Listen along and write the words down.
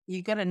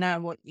You got to know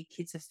what your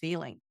kids are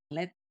feeling.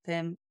 Let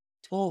them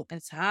talk.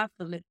 It's hard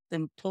to let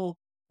them talk.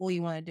 All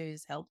you want to do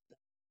is help them.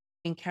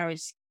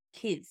 Encourage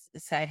kids to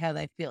say how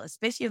they feel,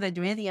 especially if they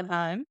do anything at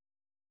home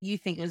you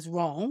think is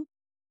wrong.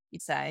 You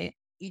say,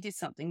 you did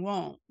something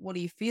wrong. What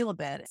do you feel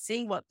about it?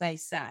 See what they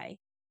say.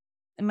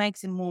 It makes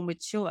them more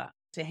mature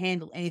to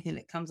handle anything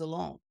that comes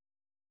along.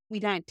 We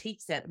don't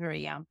teach that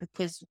very young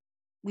because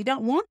we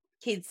don't want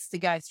kids to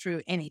go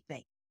through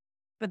anything.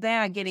 But they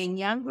are getting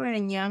younger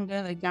and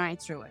younger. They're going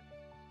through it.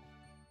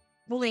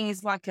 Bullying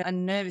is like a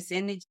nervous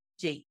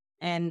energy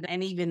and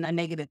even a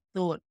negative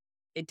thought.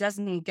 It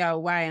doesn't go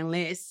away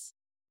unless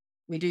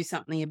we do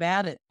something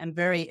about it at a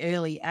very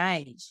early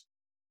age.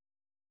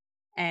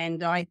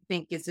 And I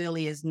think as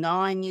early as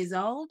 9 years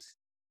old,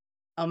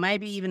 or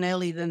maybe even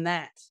earlier than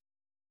that.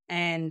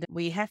 And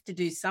we have to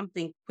do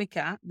something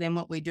quicker than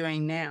what we're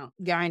doing now.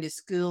 Going to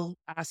school,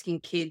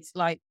 asking kids,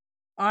 like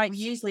I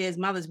usually as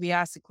mothers, we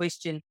ask the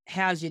question,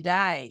 how's your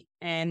day?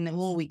 And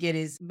all we get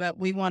is, but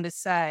we want to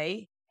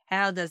say,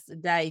 how does the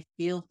day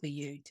feel for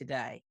you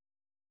today?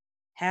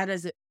 How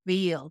does it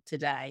feel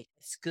today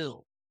at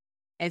school?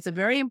 It's a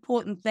very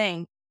important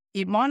thing.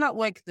 It might not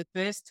work the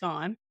first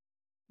time,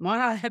 might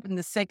not happen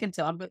the second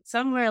time, but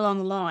somewhere along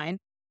the line,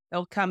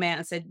 they'll come out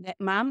and say,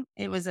 Mum,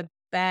 it was a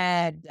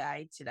bad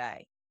day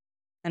today.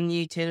 And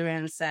you turn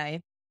around and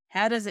say,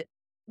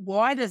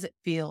 why does it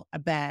feel a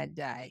bad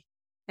day?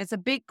 It's a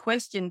big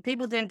question.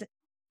 People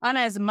I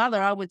know as a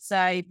mother, I would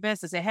say,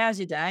 first I say, how's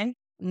your day?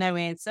 No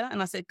answer.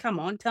 And I said, come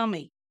on, tell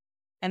me.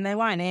 And they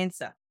won't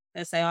answer.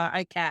 They say, oh,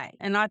 okay.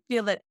 And I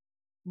feel that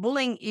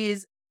bullying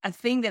is a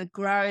thing that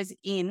grows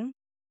in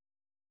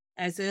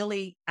as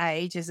early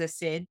age, as I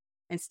said,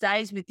 and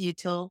stays with you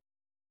till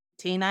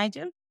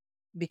teenager,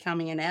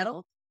 becoming an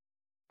adult.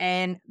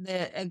 And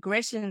the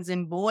aggressions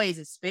in boys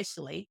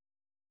especially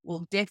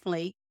will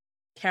definitely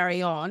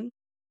carry on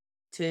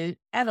to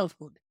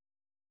adulthood.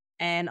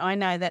 And I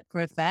know that for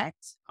a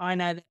fact. I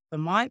know that for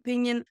my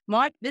opinion,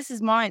 this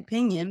is my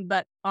opinion,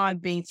 but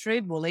I've been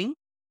through bullying.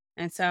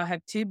 And so I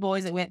have 2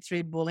 boys that went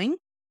through bullying.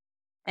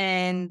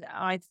 And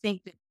I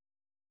think that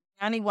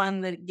the only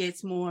one that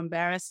gets more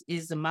embarrassed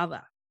is the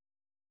mother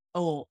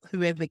or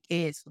whoever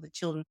cares for the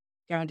children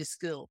going to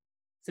school.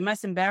 It's the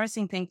most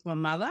embarrassing thing for a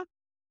mother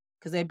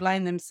because they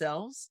blame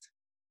themselves.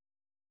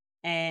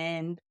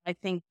 And I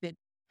think that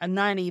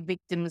not only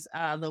victims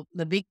are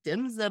the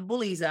victims, the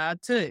bullies are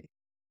too.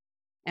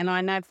 And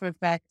I know for a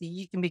fact that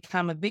you can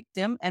become a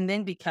victim and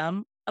then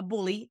become a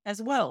bully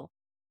as well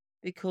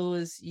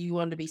because you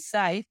want to be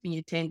safe and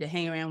you tend to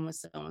hang around with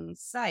someone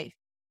safe.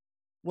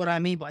 What I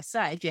mean by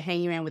safe, you're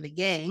hanging around with a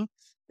gang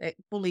that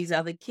bullies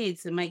other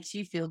kids and makes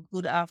you feel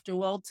good after a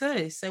while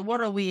too. So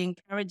what are we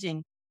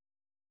encouraging?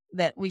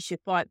 That we should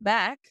fight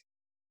back.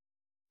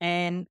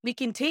 And we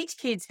can teach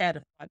kids how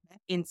to fight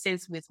back in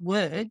sense with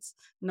words,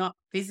 not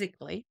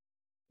physically.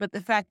 But the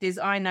fact is,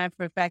 I know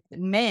for a fact that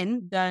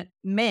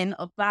men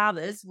or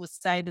fathers will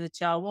say to the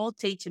child, well,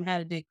 teach them how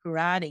to do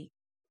karate,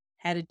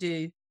 how to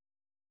do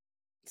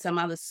some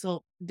other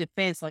sort of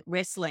defense like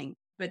wrestling.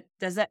 But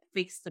does that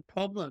fix the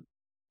problem?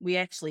 We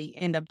actually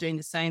end up doing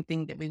the same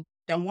thing that we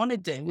don't want to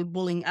do. We're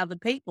bullying other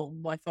people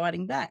by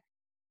fighting back.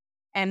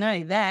 And not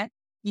only that,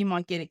 you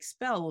might get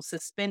expelled or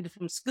suspended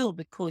from school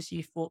because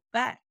you fought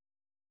back.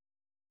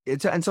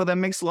 And so that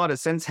makes a lot of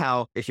sense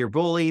how if you're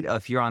bullied,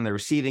 if you're on the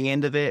receiving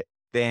end of it,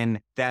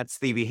 then that's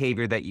the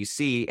behavior that you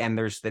see. And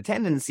there's the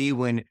tendency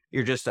when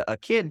you're just a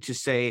kid to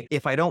say,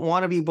 if I don't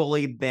want to be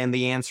bullied, then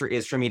the answer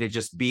is for me to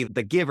just be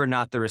the giver,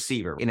 not the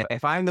receiver. And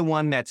if I'm the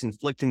one that's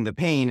inflicting the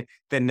pain,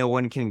 then no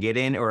one can get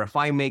in. Or if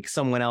I make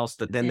someone else,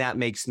 then that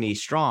makes me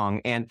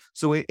strong. And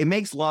so it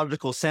makes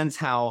logical sense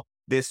how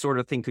this sort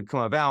of thing could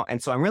come about.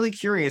 And so I'm really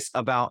curious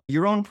about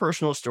your own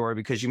personal story,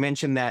 because you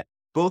mentioned that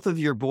both of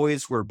your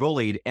boys were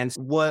bullied. And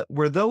what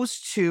were those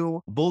 2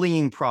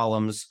 bullying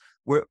problems?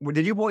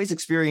 Did you boys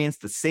experience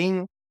the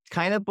same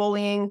kind of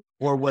bullying,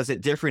 or was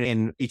it different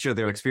in each of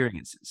their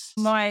experiences?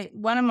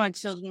 One of my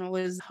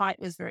children height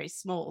was very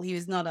small. He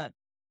was not a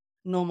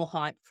normal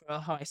height for a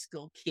high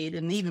school kid.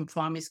 And even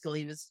primary school,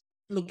 he was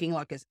looking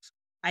like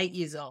 8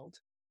 years old.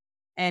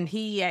 And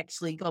he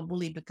actually got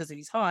bullied because of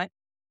his height.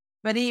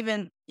 But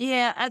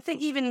I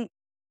think even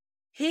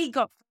he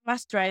got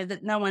frustrated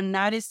that no one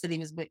noticed that he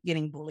was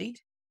getting bullied.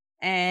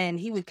 And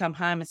he would come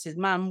home and says,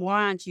 Mum,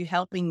 why aren't you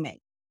helping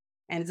me?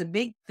 And it's a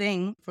big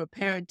thing for a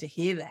parent to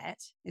hear that.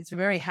 It's a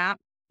very hard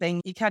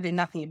thing. You can't do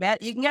nothing about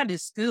it. You can go to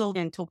school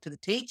and talk to the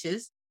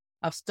teachers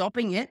of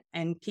stopping it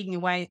and keeping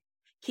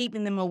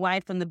them away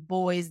from the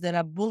boys that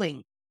are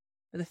bullying.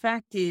 But the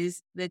fact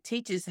is the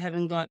teachers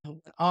haven't got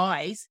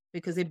eyes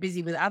because they're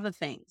busy with other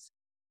things.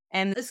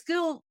 And the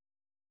school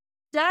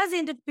does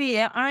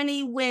interfere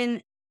only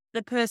when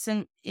the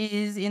person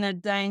is in a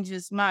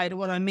dangerous mode.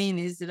 What I mean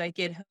is that they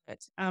get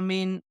hurt. I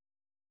mean,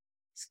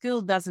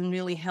 school doesn't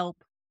really help.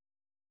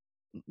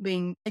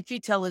 If you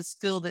tell a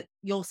school that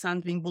your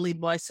son's being bullied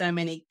by so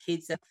many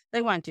kids,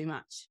 they won't do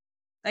much.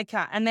 They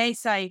can't. And they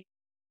say,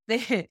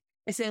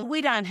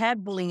 we don't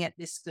have bullying at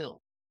this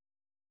school.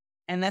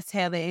 And that's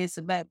how they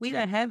answer back. We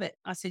don't have it.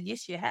 I said,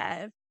 yes, you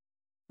have.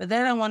 but they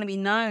don't want to be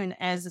known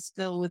as a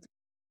school with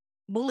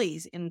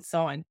bullies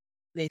inside.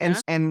 They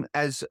don't. And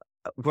as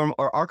from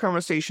our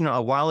conversation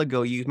a while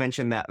ago, you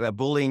mentioned that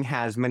bullying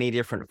has many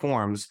different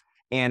forms.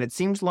 And it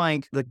seems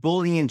like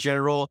bullying in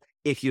general,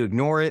 if you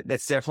ignore it,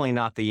 that's definitely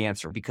not the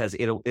answer because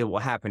it will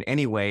happen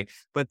anyway.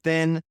 But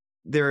then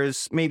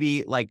there's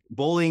maybe like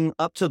bullying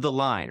up to the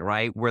line,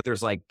 right? Where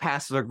there's like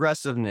passive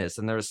aggressiveness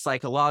and there's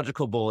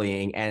psychological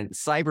bullying and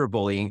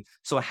cyberbullying.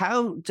 So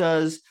how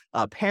does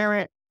a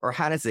parent or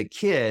how does a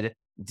kid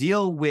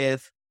deal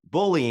with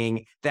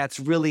bullying that's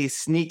really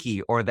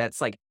sneaky or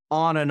that's like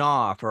on and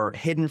off or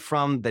hidden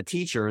from the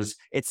teachers?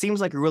 It seems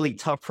like a really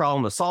tough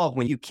problem to solve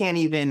when you can't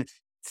even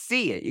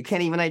see it. You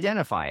can't even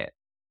identify it.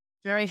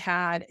 Very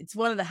hard. It's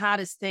one of the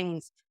hardest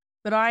things.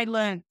 But I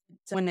learned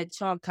when a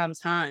child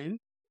comes home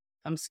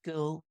from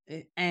school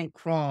and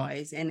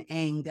cries and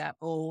anger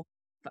or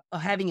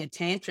having a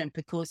tantrum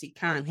because he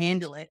can't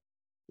handle it,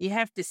 you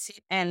have to sit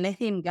and let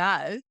him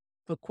go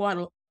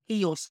for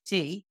he or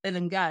she, let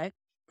him go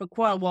for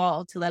quite a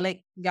while till they let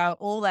go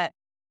all that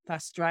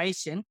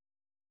frustration.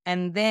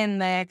 And then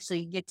they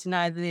actually get to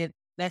know that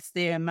that's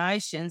their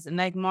emotions and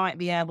they might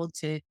be able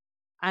to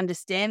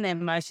understand their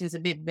emotions a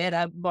bit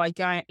better by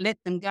going, let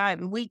them go.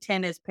 But we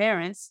tend as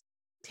parents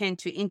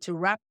to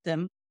interrupt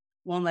them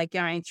when they're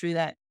going through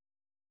that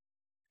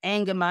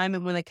anger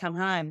moment when they come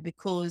home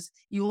because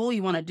all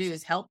you want to do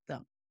is help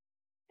them.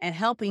 And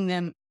helping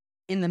them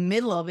in the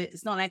middle of it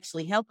is not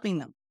actually helping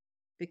them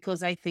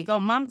because they think, oh,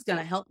 mum's going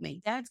to help me.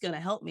 Dad's going to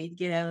help me to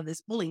get out of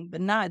this bullying.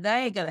 But no,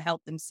 they got to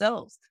help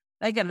themselves.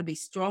 They got to be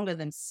stronger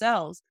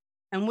themselves.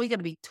 And we got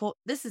to be taught,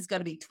 this has got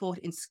to be taught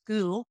in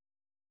school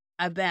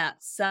about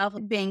self,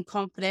 being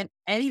confident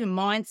and even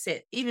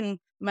mindset, even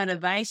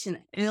motivation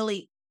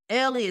early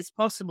as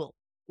possible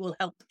will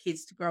help the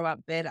kids to grow up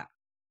better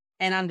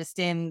and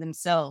understand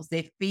themselves,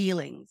 their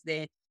feelings,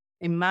 their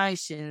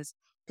emotions.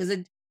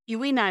 Because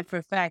we know for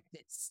a fact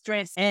that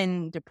stress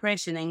and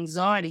depression,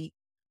 anxiety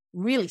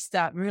really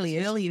start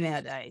really early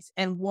nowadays.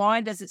 And why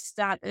does it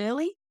start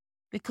early?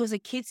 Because the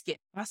kids get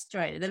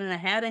frustrated. They don't know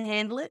how to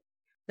handle it.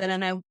 They don't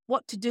know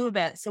what to do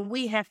about it. So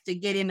we have to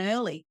get in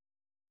early.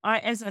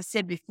 As I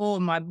said before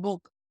in my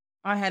book,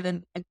 I had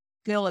a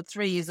girl at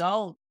 3 years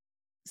old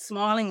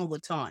smiling all the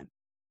time.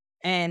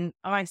 And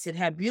I said,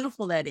 how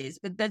beautiful that is.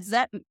 But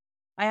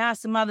I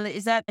asked the mother,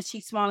 is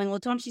she smiling all the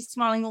time? She's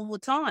smiling all the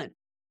time.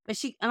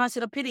 And I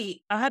said,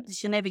 I hope that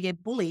she'll never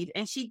get bullied.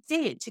 And she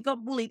did. She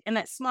got bullied and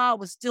that smile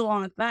was still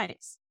on her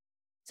face.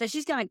 So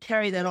she's going to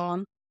carry that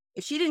on.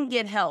 If she didn't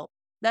get help,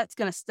 that's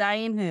going to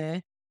stay in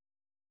her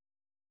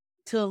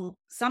till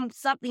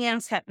something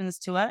else happens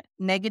to her,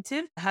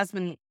 negative,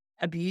 husband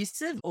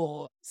abusive,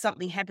 or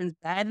something happens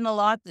bad in her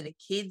life that the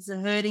kids are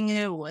hurting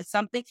her or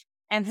something,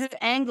 and her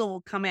anger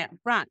will come out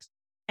front.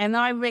 And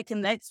I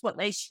reckon that's what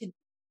they should.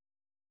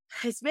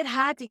 It's a bit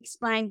hard to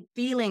explain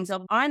feelings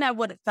of. I know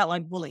what it felt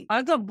like bullying.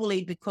 I got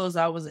bullied because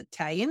I was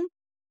Italian.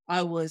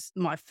 I was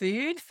my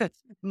food,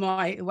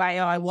 my way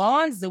I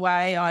was, the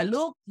way I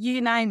look, you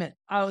name it.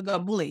 I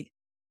got bullied.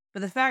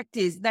 But the fact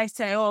is, they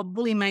say, oh,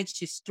 bully makes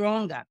you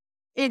stronger.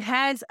 It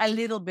has a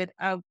little bit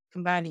of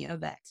component of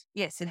that.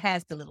 Yes, it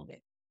has a little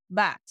bit.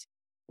 But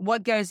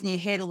what goes in your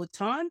head all the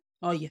time?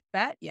 Oh, you're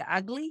fat, you're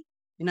ugly,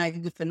 you're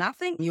good for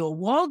nothing, you're a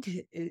wog,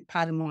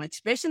 pardon my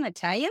expression,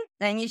 Italian,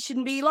 then you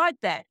shouldn't be like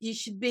that. You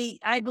should be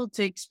able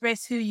to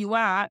express who you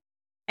are,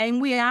 and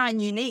we are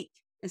unique.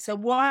 And so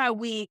why are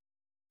we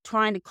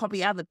trying to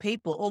copy other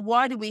people? Or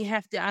why do we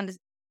have to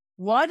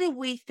why do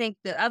we think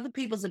that other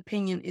people's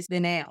opinion is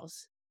than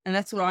ours? And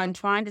that's what I'm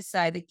trying to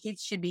say. The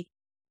kids should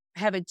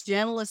have a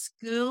journal at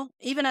school,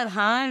 even at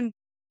home.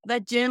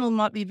 That journal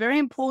might be very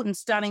important,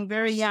 starting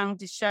very young,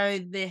 to show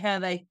how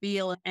they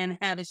feel and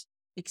how to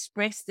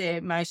express their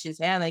emotions,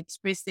 how they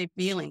express their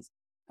feelings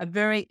at a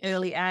very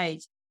early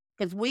age.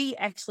 Because we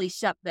actually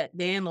shut that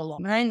down a lot.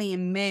 Mainly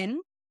in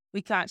men,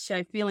 we can't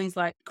show feelings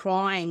like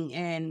crying,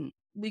 and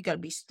we got to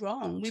be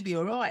strong. We'll be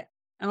all right.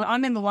 And I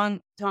remember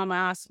one time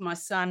I asked my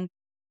son,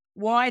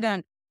 why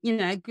don't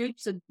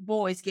groups of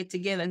boys get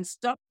together and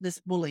stop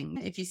this bullying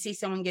if you see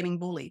someone getting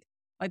bullied?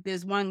 Like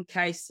there's one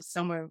case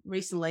somewhere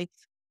recently,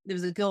 there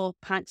was a girl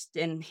punched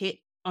and hit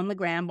on the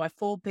ground by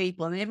 4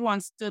 people and everyone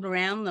stood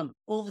around them.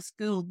 All the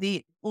school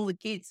did, all the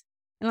kids.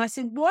 And I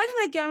said, why do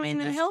they go in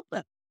and help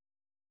them?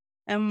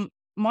 And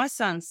my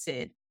son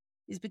said,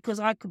 it's because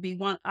I could be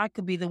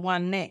the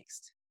one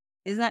next.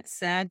 Isn't that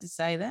sad to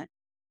say that?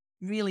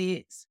 It really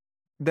is.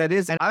 That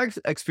is. And I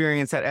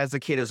experienced that as a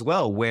kid as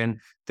well, when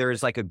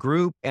there's like a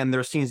group and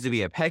there seems to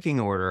be a pecking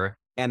order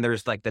and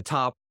there's like the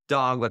top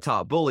dog, the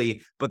top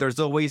bully, but there's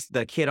always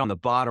the kid on the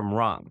bottom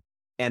rung.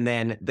 And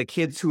then the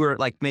kids who are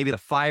like maybe the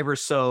 5 or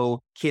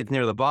so kids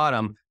near the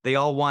bottom, they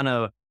all want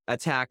to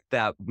attack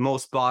that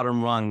most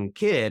bottom rung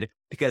kid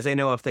because they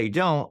know if they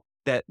don't,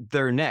 that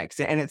they're next.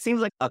 And it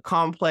seems like a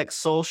complex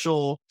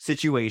social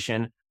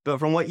situation. But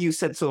from what you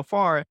said so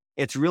far,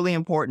 it's really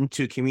important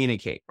to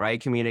communicate, right?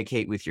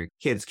 Communicate with your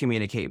kids,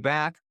 communicate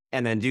back,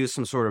 and then do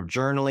some sort of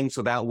journaling.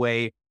 So that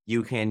way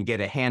you can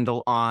get a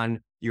handle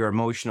on your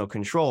emotional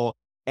control.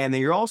 And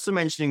then you're also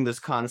mentioning this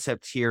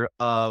concept here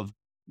of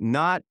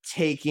not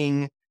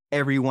taking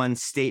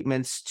everyone's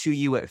statements to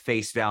you at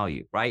face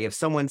value, right? If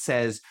someone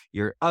says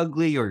you're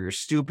ugly or you're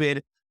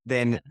stupid,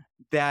 then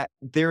that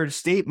their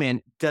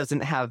statement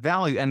doesn't have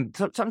value. And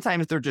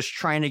sometimes they're just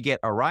trying to get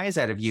a rise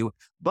out of you,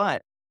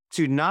 but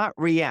to not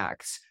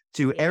react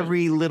to Yeah.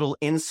 every little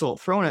insult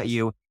thrown at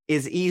you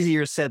is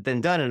easier said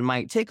than done, and it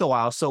might take a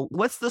while. So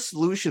what's the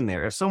solution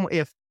there?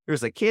 If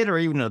there's a kid or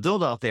even an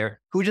adult out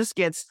there who just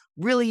gets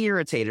really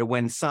irritated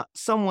when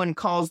someone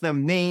calls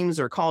them names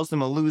or calls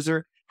them a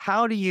loser,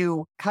 how do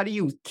you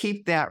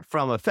keep that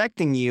from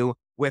affecting you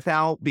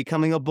without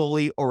becoming a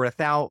bully or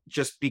without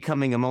just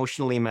becoming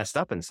emotionally messed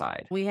up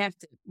inside? We have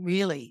to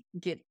really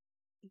give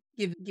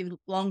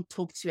long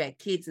talks to our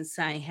kids and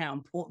saying how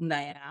important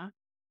they are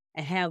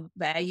and how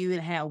valued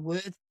and how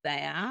worth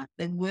they are,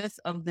 the worth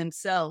of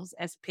themselves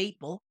as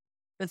people.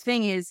 The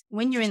thing is,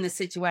 when you're in the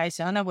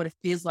situation, I know what it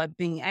feels like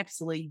being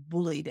absolutely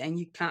bullied and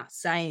you can't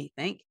say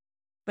anything,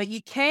 but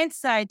you can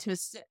say to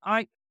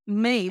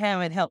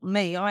how it helped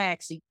me, I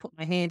actually put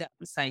my hand up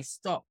and say,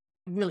 stop,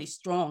 really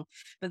strong.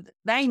 But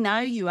they know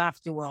you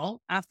after a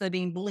while, after they've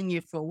been bullying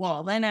you for a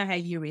while, they know how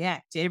you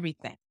react to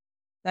everything.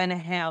 They know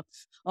how,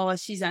 oh,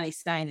 she's only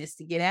saying this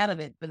to get out of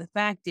it. But the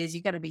fact is,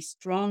 you got to be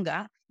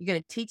stronger. You got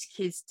to teach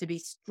kids to be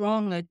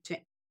stronger, to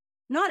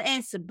not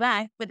answer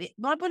back, but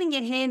by putting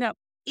your hand up,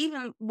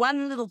 even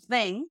one little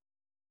thing,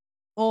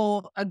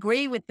 or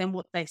agree with them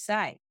what they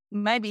say.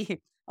 Maybe,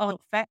 oh,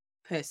 fat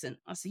person.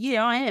 I said,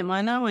 yeah, I am.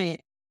 I know I am.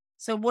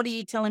 So what are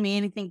you telling me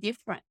anything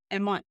different?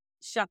 And might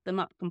shut them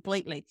up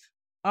completely.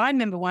 I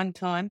remember one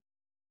time,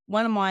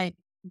 one of my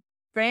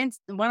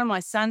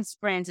son's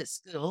friends at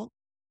school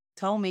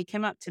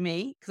came up to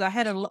me because I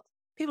had a lot.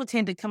 People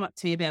tend to come up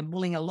to me about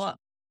bullying a lot.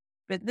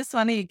 But this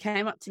one here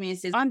came up to me and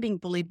says, I'm being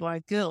bullied by a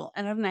girl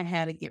and I don't know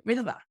how to get rid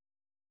of her.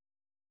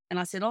 And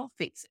I said, I'll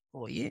fix it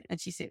for you.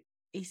 And he said,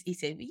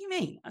 what do you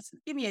mean? I said,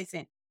 give me a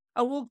cent.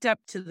 I walked up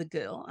to the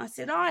girl. I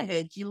said, I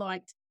heard you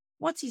liked,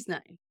 what's his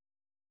name?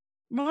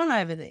 Ron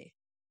over there.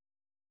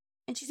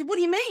 And she said, what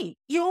do you mean?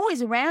 You're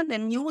always around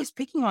him. You're always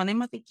picking on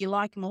him. I think you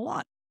like him a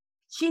lot.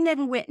 She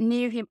never went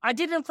near him. I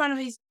did it in front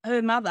of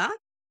her mother.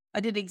 I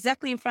did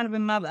exactly in front of her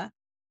mother.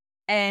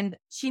 And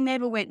she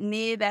never went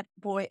near that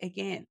boy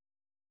again. It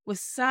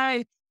was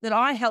so that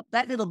I helped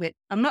that little bit.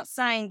 I'm not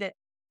saying that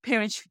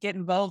parents should get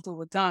involved all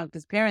the time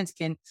because parents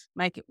can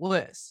make it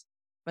worse.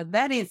 But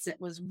that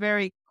incident was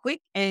very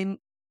quick and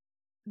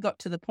got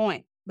to the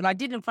point. But I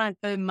did in front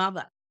of her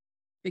mother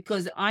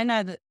because I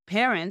know that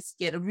parents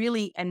get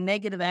a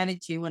negative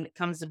attitude when it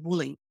comes to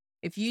bullying.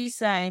 If you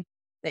say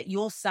that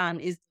your son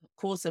is the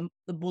cause of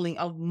the bullying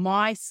of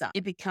my son,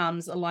 it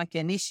becomes like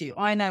an issue.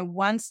 I know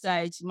one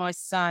stage, my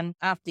son,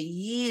 after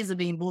years of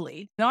being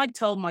bullied, and I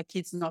told my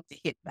kids not to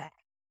hit back.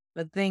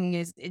 The thing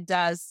is, it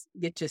does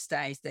get to a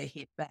stage they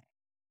hit back.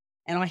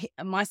 And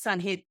my son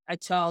hit a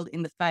child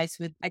in the face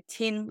with a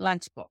tin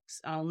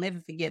lunchbox. I'll never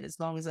forget as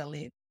long as I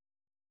live.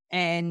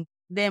 And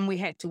then we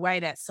had to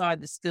wait outside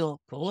the school, of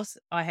course.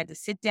 I had to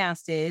sit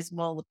downstairs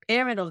while the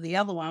parent of the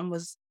other one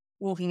was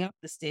walking up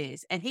the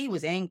stairs. And he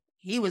was angry.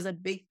 He was a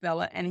big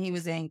fella and he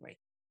was angry.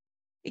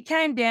 He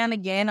came down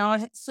again.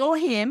 I saw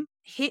him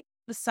hit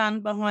the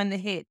son behind the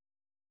head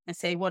and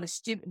say, what a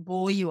stupid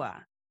boy you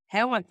are.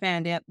 How I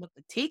found out what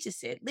the teacher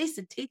said, at least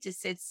the teacher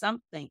said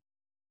something,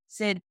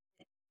 said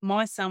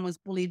my son was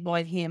bullied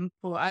by him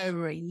for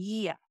over a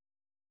year,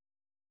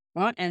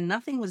 right? And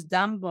nothing was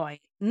done by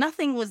it.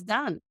 Nothing was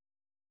done.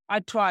 I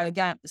tried to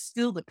go up to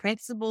school, the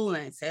principal,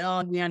 and say,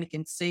 oh, we only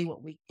can see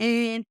what we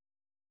can.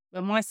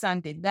 But my son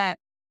did that.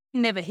 He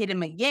never hit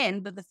him again.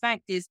 But the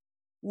fact is,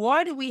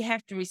 why do we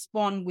have to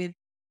respond with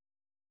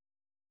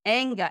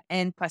anger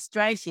and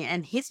frustration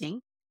and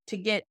hitting to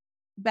get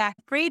back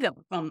freedom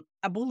from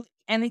a bully?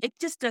 And it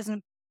just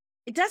doesn't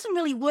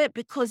really work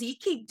because you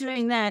keep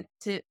doing that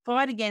to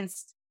fight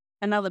against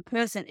another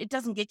person. It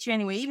doesn't get you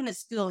anywhere, even at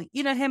school.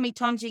 You know how many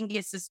times you can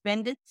get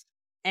suspended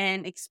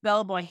and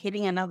expelled by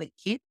hitting another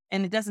kid?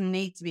 And it doesn't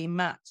need to be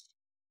much,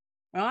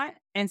 right?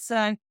 And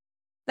so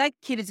that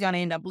kid is going to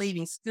end up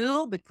leaving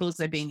school because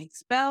they're being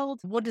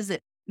expelled. What does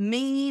it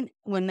mean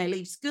when they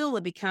leave school?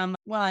 They become,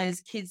 well, as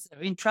kids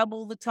are in trouble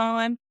all the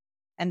time.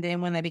 And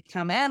then when they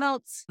become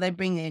adults, they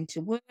bring them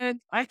to work.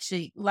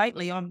 Actually,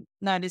 lately, I've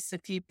noticed a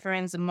few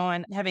friends of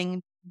mine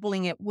having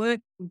bullying at work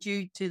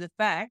due to the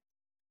fact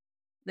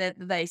that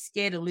they're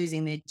scared of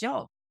losing their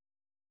job,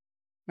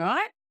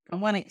 right? From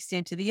one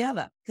extent to the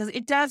other. Because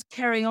it does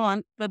carry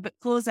on, but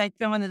because they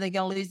find that they're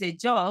going to lose their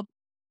job,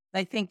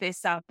 they think they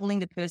start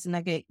bullying the person,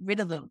 they get rid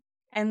of them.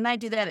 And they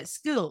do that at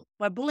school.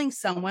 By bullying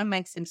someone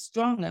makes them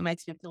stronger,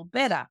 makes them feel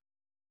better.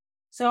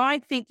 So I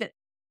think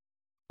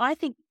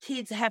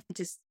kids have to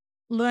just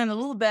learn a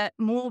little bit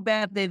more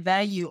about their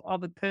value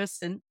of a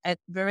person at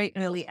very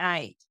early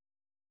age.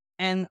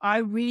 And I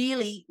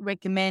really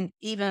recommend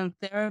even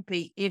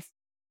therapy if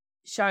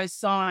shows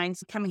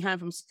signs coming home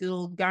from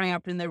school, going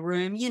up in their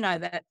room. You know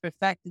that for a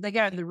fact. If they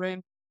go in the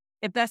room,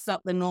 if that's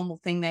not the normal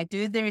thing they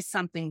do, there is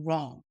something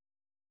wrong.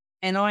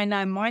 And I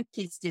know my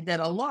kids did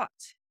that a lot.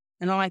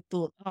 And I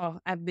thought, oh,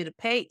 I have a bit of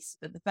peace.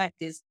 But the fact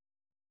is,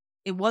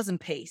 it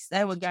wasn't peace.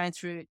 They were going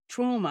through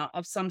trauma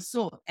of some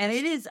sort. And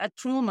it is a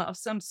trauma of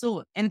some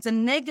sort. And it's a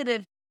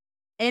negative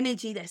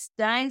energy that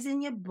stays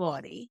in your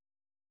body.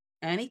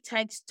 And it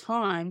takes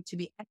time to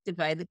be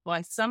activated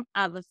by some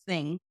other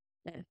thing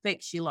that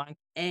affects you, like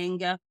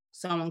anger,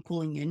 someone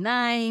calling your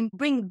name,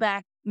 bring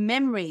back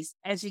memories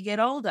as you get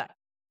older.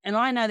 And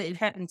I know that it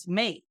happened to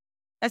me.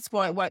 That's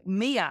why it woke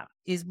me up,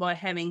 is by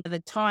having the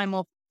time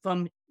off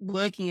from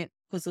working it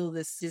because of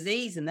this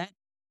disease and that.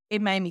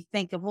 It made me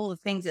think of all the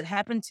things that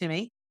happened to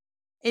me.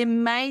 It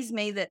amazed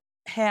me that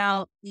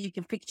how you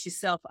can fix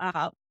yourself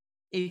up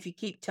if you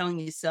keep telling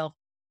yourself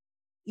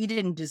you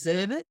didn't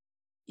deserve it,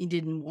 you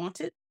didn't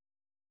want it,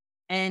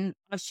 and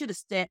I should have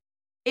stepped.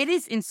 It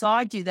is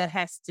inside you that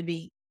has to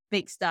be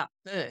fixed up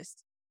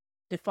first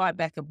to fight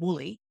back a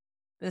bully.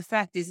 But the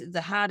fact is, it's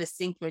the hardest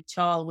thing for a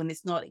child when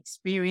it's not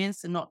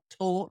experienced and not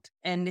taught.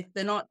 And if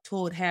they're not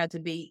taught how to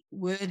be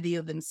worthy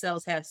of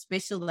themselves, how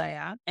special they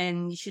are,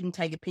 and you shouldn't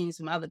take opinions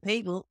from other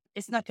people,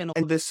 it's not going to.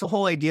 And this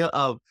whole idea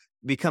of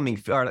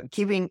becoming, or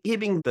keeping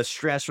the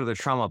stress or the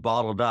trauma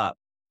bottled up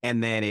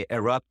and then it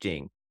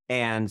erupting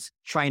and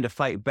trying to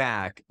fight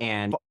back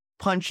and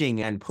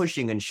punching and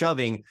pushing and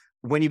shoving.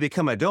 When you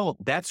become adult,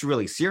 that's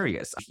really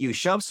serious. If you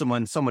shove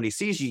someone, somebody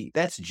sees you,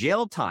 that's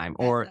jail time.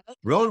 Or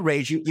road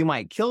rage, you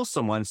might kill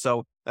someone.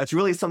 So that's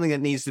really something that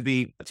needs to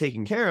be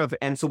taken care of.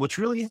 And so what's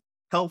really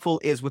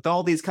helpful is with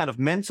all these kind of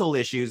mental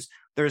issues,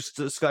 there's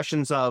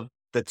discussions of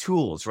the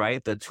tools,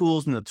 right? The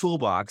tools in the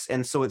toolbox.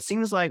 And so it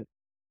seems like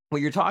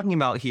what you're talking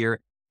about here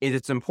is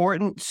it's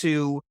important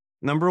to,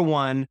 number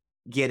one,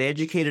 get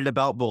educated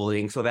about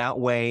bullying. So that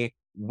way,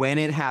 when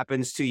it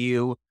happens to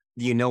you,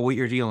 you know what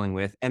you're dealing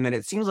with. And then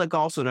it seems like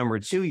also, number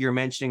two, you're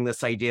mentioning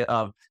this idea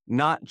of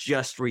not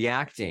just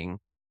reacting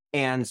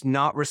and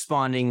not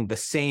responding the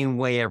same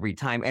way every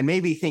time, and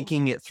maybe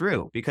thinking it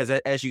through. Because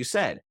as you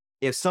said,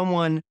 if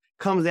someone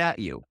comes at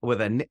you with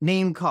a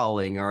name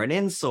calling or an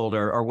insult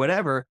or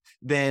whatever,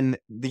 then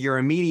your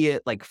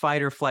immediate like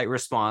fight or flight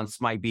response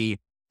might be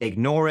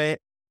ignore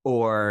it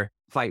or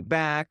fight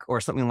back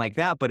or something like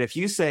that. But if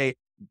you say,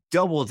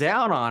 double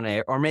down on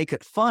it or make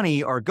it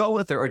funny or go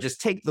with it or just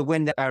take the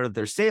wind out of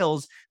their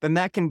sails, then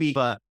that can be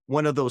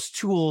one of those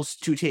tools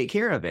to take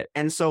care of it.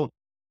 And so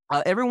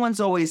everyone's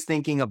always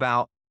thinking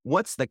about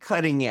what's the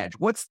cutting edge,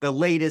 what's the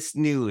latest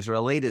news or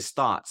the latest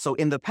thought. So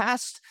in the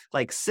past,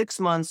 like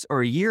 6 months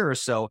or a year or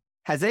so,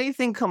 has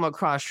anything come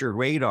across your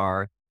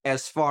radar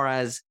as far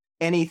as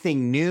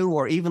anything new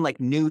or even like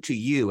new to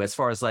you, as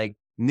far as like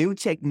new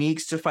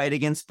techniques to fight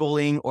against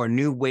bullying or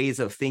new ways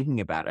of thinking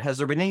about it? Has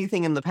there been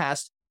anything in the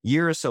past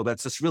year or so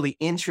that's just really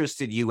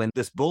interested you in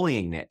this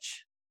bullying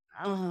niche?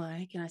 Oh,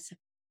 how can I say?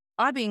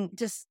 I've been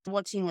just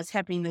watching what's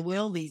happening in the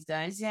world these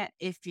days. Yeah,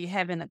 if you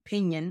have an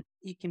opinion,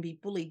 you can be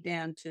bullied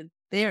down to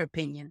their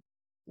opinion.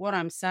 What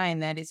I'm saying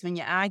that is when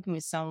you're arguing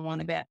with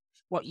someone about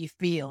what you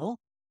feel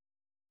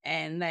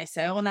and they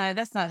say, oh, no,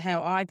 that's not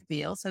how I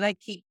feel. So they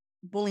keep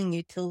bullying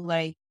you till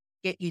they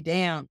get you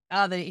down.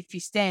 Either if you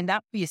stand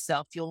up for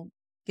yourself, you'll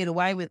get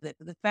away with it.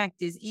 But the fact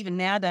is, even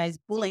nowadays,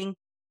 bullying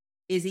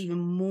is even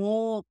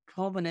more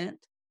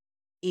prominent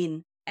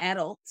in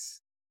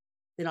adults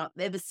than I've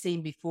ever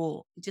seen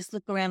before. Just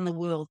look around the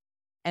world.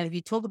 And if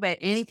you talk about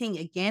anything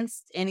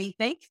against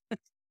anything,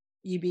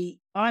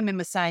 I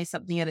remember saying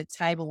something at a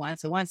table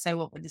once. I won't say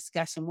what the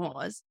discussion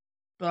was,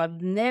 but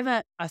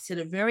I said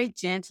it very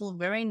gentle,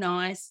 very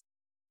nice.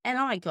 And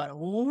I got a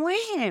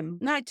wham,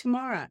 no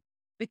tomorrow,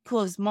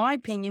 because my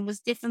opinion was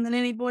different than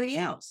anybody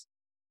else.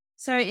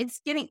 So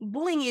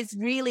bullying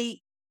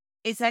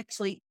is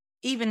actually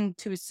even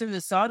to a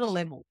suicidal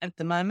level at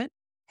the moment.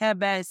 How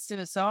bad is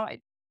suicide?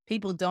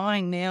 People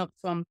dying now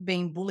from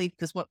being bullied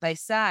because what they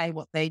say,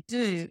 what they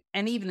do,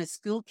 and even a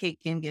school kid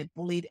can get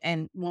bullied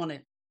and want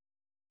to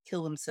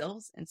kill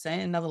themselves and say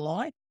another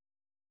life.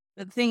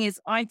 But the thing is,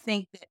 I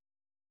think that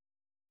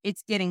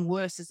it's getting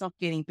worse. It's not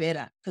getting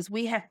better because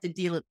we have to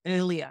deal it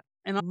earlier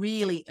and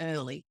really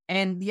early.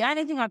 And the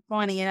only thing I'm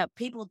finding out,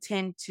 people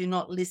tend to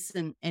not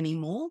listen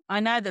anymore. I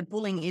know that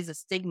bullying is a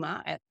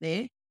stigma out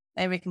there.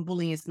 They reckon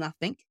bullying is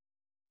nothing.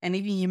 And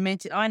even you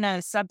mentioned, I know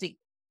the subject,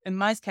 in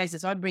most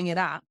cases, I bring it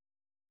up.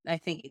 They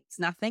think it's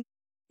nothing.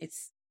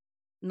 It's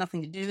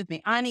nothing to do with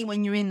me. Only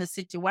when you're in the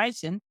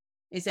situation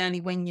is only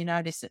when you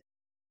notice it.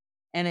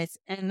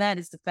 And that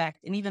is the fact.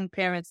 And even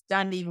parents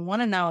don't even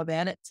want to know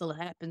about it till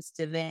it happens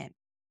to them.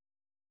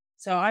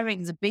 So I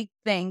reckon it's a big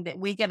thing that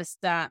we got to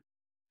start.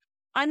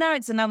 I know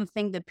it's another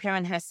thing the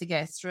parent has to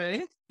go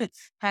through,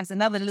 has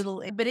another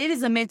little, but it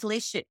is a mental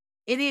issue.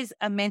 It is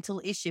a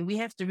mental issue. We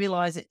have to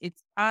realize it.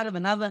 It's part of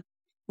another.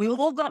 We've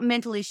all got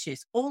mental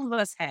issues. All of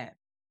us have,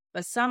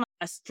 but some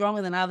are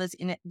stronger than others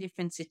in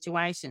different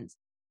situations.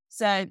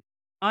 So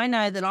I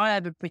know that I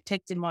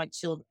overprotected my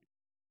children.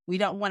 We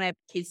don't want our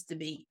kids to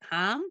be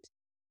harmed.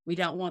 We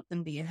don't want them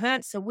to be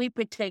hurt. So we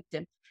protect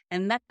them.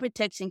 And that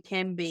protection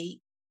can be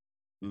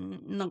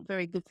not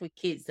very good for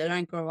kids. They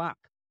don't grow up.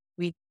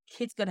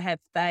 Kids got to have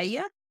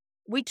failure.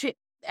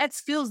 At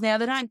schools now,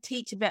 they don't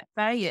teach about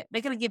failure.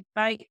 They're going to give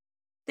failure.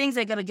 things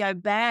they got to go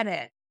bad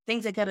at,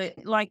 things they got to,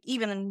 like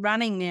even in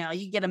running now,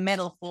 you get a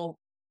medal for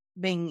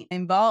being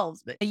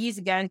involved. But years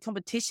ago in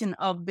competition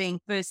of being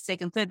first,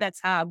 second, third, that's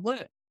hard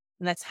work.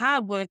 And that's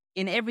hard work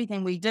in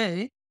everything we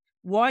do.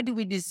 Why do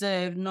we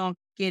deserve not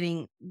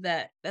getting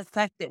the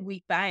fact that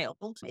we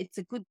failed? It's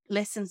a good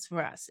lessons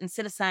for us.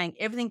 Instead of saying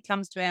everything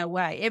comes to our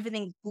way,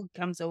 everything good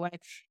comes our way,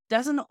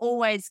 doesn't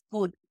always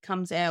good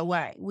comes our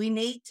way. We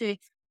need to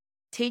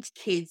teach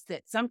kids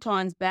that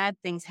sometimes bad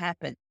things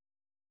happen.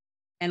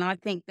 And I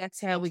think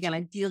that's how we're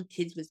going to deal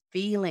kids with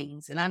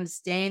feelings and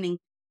understanding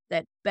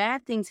that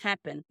bad things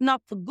happen,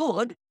 not for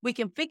good, we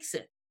can fix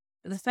it.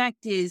 But the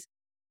fact is,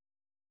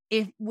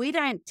 if we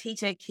don't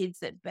teach our kids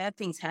that bad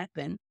things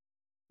happen,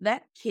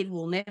 that kid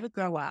will never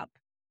grow up,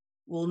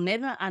 will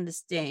never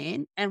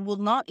understand, and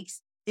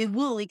it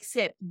will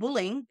accept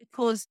bullying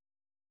because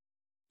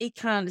it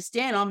can't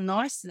understand, I'm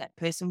nice to that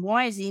person.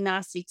 Why is he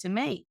nasty to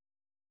me?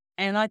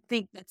 And I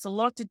think that's a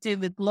lot to do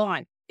with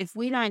life. If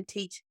we don't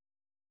teach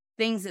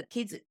things that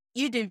kids,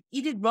 you did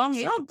wrong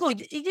here. Oh,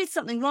 good, you did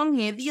something wrong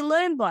here. You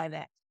learn by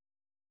that.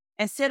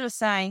 Instead of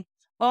saying,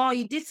 oh,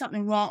 you did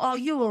something wrong. Oh,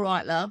 you're all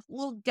right, love.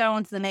 We'll go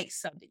on to the next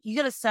subject. You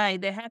got to say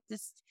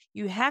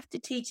you have to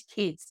teach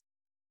kids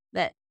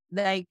that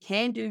they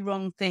can do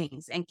wrong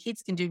things and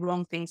kids can do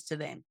wrong things to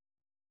them.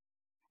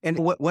 And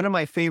one of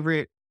my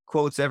favorite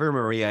quotes ever,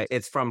 Maria,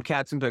 it's from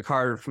Captain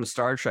Picard from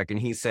Star Trek. And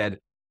he said,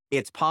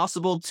 it's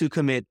possible to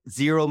commit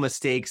 0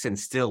 mistakes and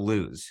still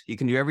lose. You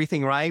can do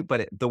everything right,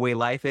 but the way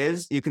life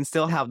is, you can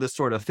still have this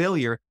sort of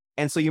failure.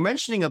 And so you're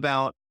mentioning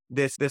about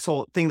this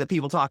whole thing that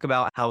people talk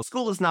about, how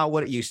school is not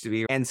what it used to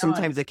be. And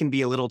sometimes it can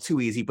be a little too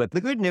easy. But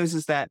the good news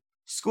is that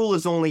school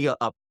is only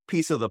a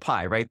piece of the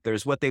pie, right?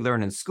 There's what they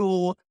learn in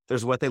school,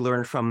 there's what they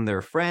learn from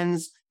their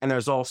friends, and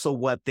there's also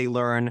what they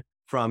learn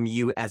from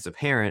you as a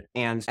parent.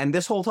 And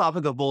this whole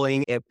topic of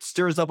bullying, it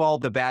stirs up all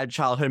the bad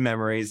childhood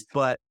memories.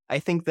 But I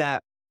think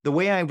that the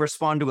way I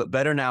respond to it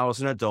better now as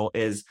an adult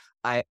is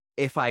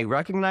if I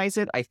recognize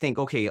it, I think,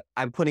 okay,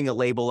 I'm putting a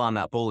label on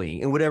that bullying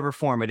in whatever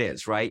form it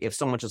is, right? If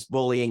someone's just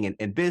bullying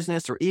in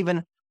business, or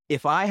even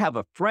if I have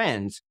a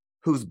friend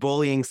who's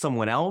bullying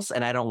someone else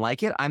and I don't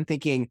like it, I'm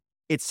thinking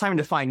it's time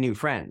to find new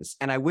friends.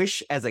 And I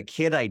wish as a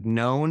kid I'd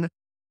known,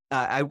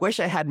 I wish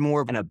I had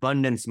more of an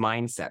abundance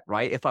mindset,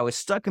 right? If I was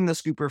stuck in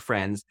this group of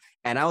friends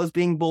and I was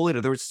being bullied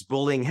or there was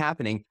bullying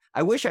happening,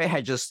 I wish I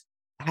had just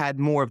had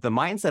more of the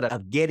mindset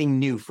of getting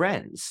new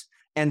friends.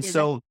 And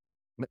so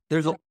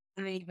there's a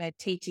about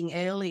teaching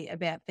early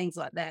about things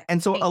like that.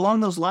 And so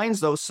along those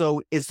lines though,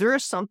 so is there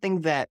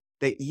something that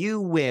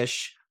you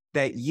wish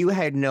that you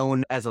had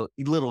known as a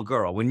little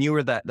girl when you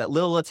were that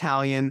little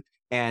Italian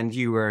and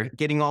you were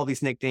getting all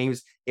these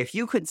nicknames? If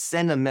you could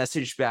send a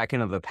message back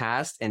into the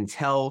past and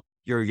tell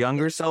your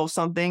younger self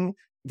something,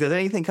 does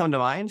anything come to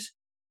mind?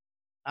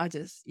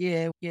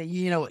 You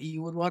know what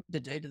you would want to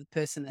do to the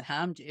person that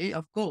harmed you,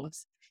 of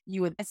course.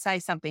 You would say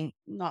something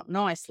not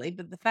nicely,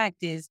 but the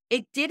fact is,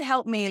 it did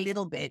help me a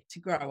little bit to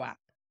grow up.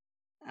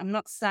 I'm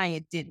not saying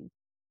it didn't,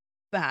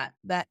 but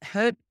that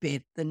hurt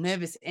bit, the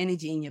nervous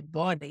energy in your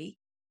body,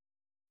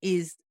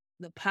 is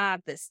the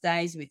part that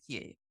stays with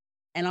you.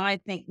 And I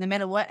think no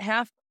matter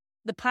how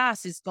the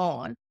past is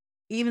gone,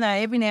 even though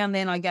every now and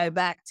then I go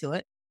back to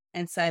it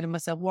and say to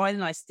myself, why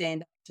didn't I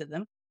stand up to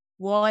them?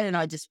 Why didn't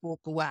I just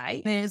walk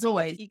away? There's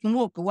always, you can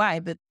walk away,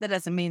 but that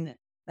doesn't mean that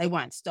they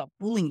won't stop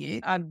bullying you.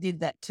 I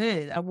did that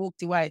too. I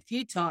walked away a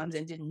few times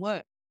and it didn't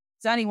work.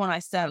 It's only when I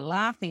started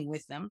laughing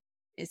with them,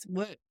 it's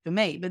worked for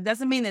me. But it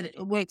doesn't mean that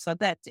it works like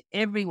that to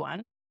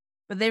everyone.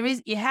 But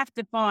you have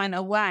to find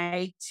a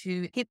way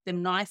to hit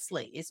them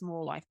nicely, is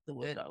more like the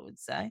word I would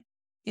say.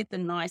 Hit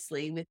them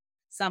nicely with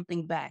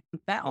something back. In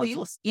fact, oh,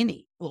 you're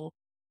skinny or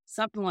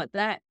something like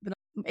that. But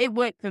it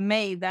worked for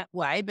me that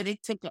way. But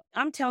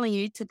I'm telling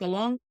you, it took a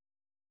lot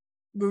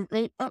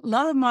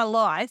of my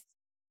life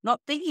not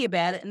thinking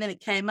about it. And then it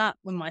came up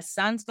when my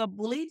sons got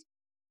bullied.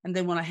 And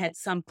then when I had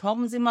some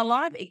problems in my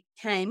life, it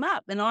came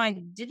up and I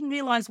didn't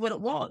realize what it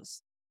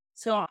was.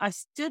 So I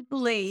still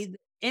believe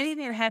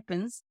anything that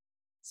happens,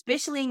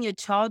 especially in your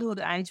childhood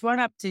age, right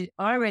up to,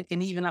 I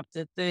reckon, even up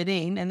to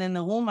 13, and then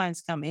the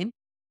hormones come in,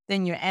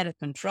 then you're out of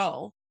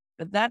control.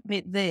 But that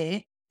bit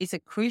there is a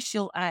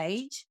crucial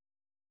age,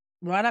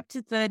 right up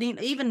to 13,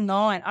 even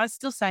 9. I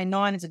still say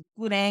 9 is a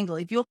good angle.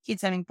 If your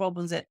kid's having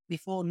problems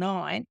before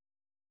 9,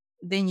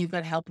 then you've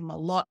got to help them a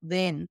lot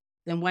then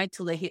wait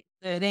till they hit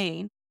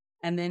 13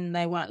 and then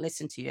they won't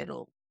listen to you at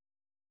all.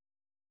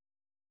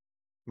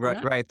 Right,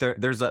 you know? Right.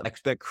 There's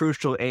that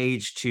crucial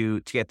age to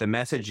get the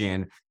message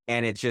in.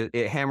 And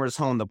it hammers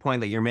home the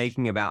point that you're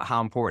making about how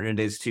important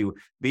it is to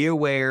be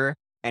aware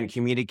and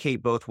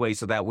communicate both ways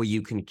so that way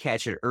you can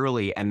catch it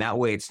early. And that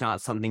way it's not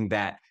something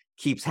that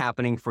keeps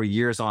happening for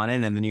years on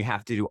end. And then you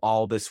have to do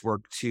all this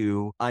work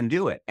to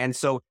undo it. And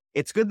so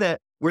it's good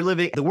that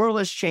the world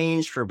has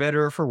changed for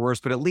better or for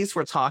worse, but at least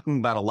we're talking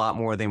about a lot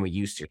more than we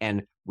used to.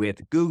 And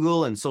with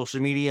Google and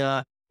social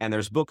media, and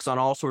there's books on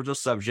all sorts of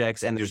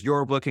subjects, and there's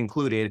your book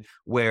included,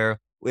 where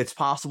it's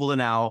possible to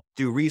now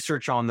do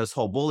research on this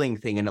whole bullying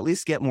thing and at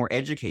least get more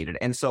educated.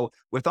 And so,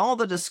 with all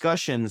the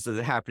discussions that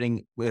are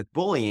happening with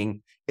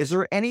bullying, is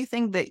there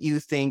anything that you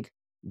think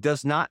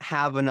does not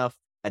have enough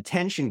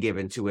attention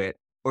given to it?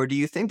 Or do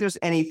you think there's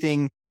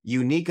anything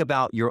unique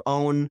about your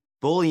own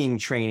bullying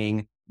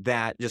training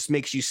that just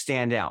makes you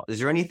stand out? Is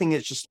there anything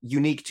that's just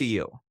unique to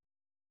you?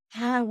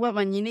 Well,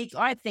 one unique,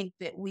 I think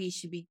that we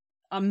should be,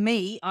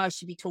 I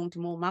should be talking to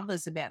more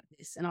mothers about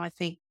this. And I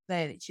think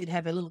that it should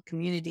have a little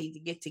community to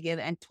get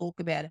together and talk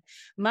about it.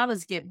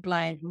 Mothers get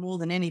blamed more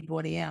than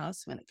anybody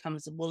else when it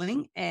comes to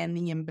bullying, and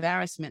the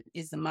embarrassment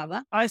is the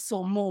mother. I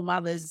saw more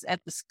mothers at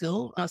the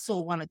school. I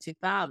saw one or two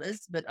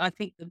fathers, but I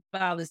think the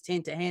fathers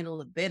tend to handle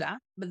it better.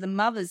 But the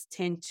mothers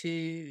tend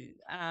to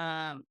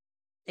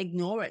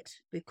ignore it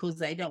because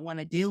they don't want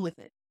to deal with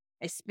it,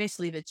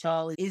 especially if a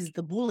child is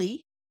the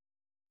bully.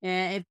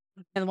 And if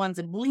they're the ones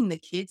that bullying the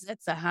kids,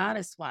 that's the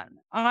hardest one.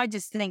 I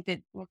just think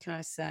that, what can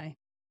I say?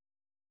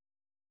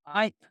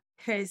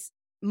 Because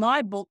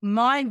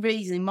my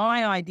reason,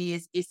 my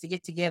ideas is to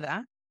get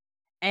together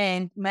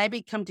and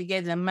maybe come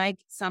together and make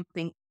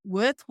something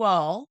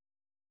worthwhile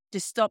to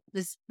stop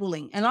this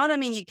bullying. And I don't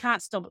mean you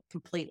can't stop it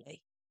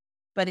completely,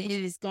 but it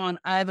has gone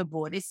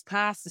overboard. It's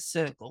past the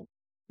circle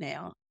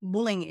now.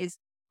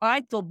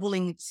 I thought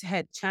bullying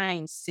had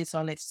changed since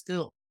I left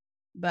school.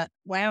 But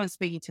wow, I'm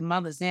speaking to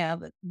mothers now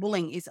that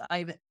bullying is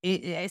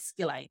it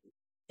escalated.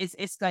 It's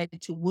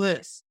escalated to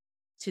worse,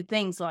 to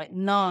things like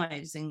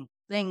knives and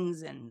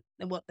things and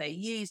what they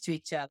use to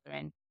each other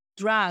and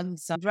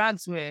drugs.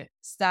 Drugs were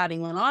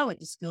starting when I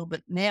went to school,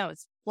 but now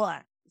it's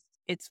black.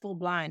 It's full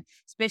blown,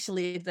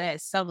 especially if their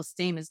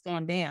self-esteem has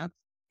gone down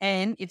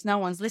and if no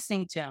one's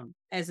listening to them.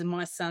 As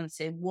my son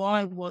said,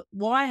 why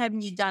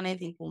haven't you done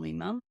anything for me,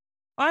 Mum?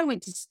 I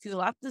went to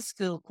school, after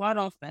school, quite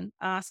often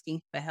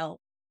asking for help.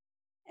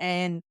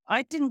 And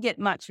I didn't get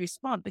much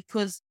response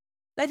because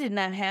they didn't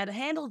know how to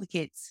handle the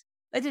kids.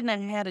 They didn't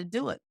know how to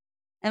do it.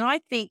 And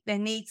I think they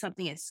need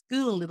something at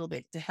school a little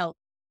bit to help.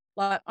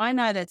 Like, I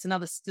know that's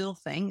another school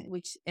thing,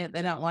 which they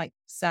don't like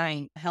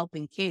saying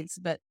helping kids.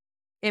 But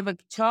if a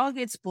child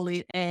gets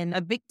bullied and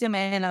a victim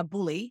and a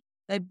bully,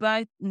 they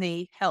both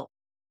need help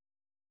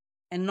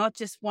and not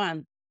just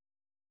one.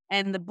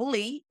 And the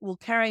bully will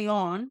carry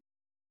on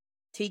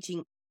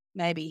teaching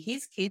maybe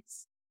his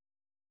kids,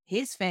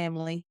 his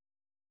family,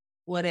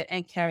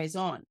 and carries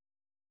on.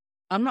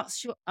 I'm not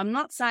sure. I'm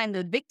not saying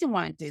the victim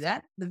won't do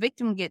that. The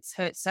victim gets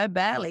hurt so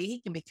badly,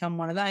 he can become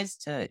one of those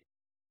too.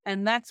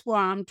 And that's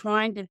why I'm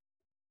trying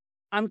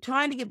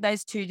to get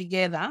those two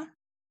together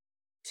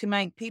to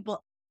make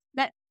people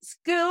that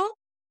school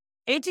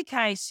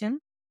education,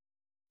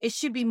 it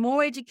should be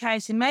more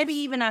education, maybe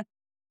even a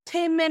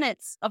 10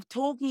 minutes of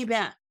talking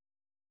about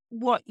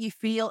what you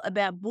feel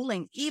about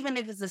bullying, even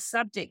if it's a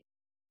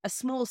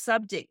small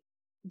subject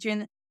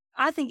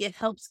I think it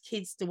helps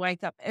kids to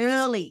wake up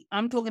early.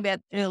 I'm talking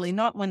about early,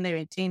 not when they're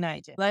a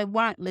teenager. They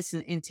won't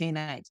listen in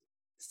teenage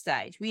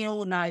stage. We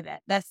all know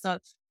that.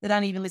 They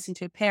don't even listen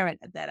to a parent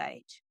at that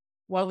age.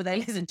 Why would they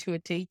listen to a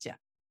teacher?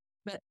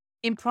 But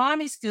in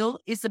primary school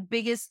is the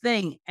biggest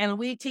thing. And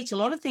we teach a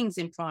lot of things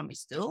in primary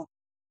school,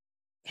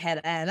 how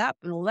to add up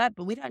and all that,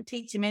 but we don't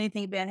teach them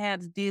anything about how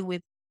to deal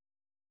with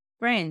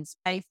friends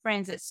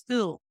at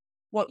school,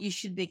 what you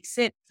should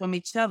accept from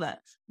each other,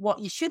 what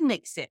you shouldn't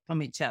accept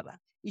from each other.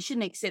 You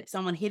shouldn't accept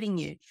someone hitting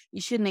you. You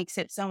shouldn't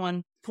accept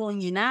someone calling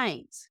you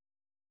names.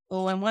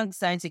 Or in one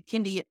stage, a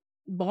kinder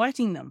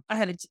biting them.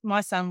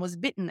 My son was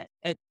bitten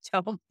at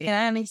childcare,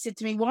 and he said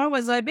to me, "Why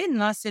was I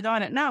bitten?" I said, "I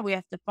don't know. We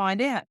have to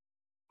find out."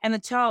 And the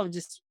child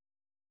just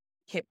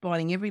kept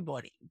biting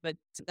everybody. But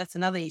that's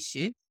another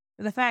issue.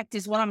 But the fact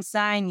is, what I'm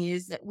saying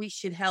is that we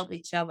should help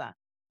each other.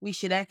 We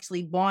should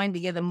actually bind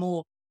together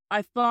more.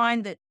 I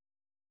find that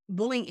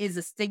bullying is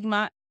a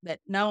stigma that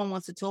no one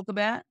wants to talk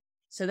about.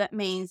 So that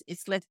means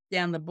it's left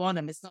down the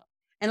bottom. It's not,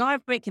 and I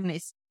reckon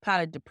it's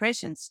part of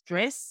depression,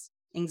 stress,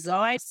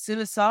 anxiety,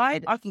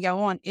 suicide. I can go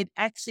on. It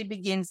actually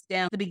begins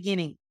down the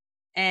beginning.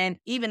 And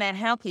even our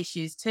health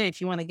issues too,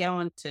 if you want to go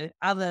on to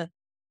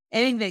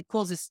anything that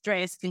causes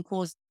stress can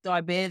cause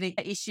diabetic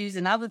issues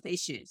and other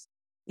issues,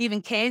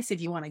 even cancer if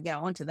you want to go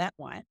on to that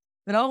one.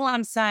 But all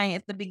I'm saying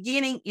at the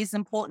beginning is an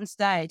important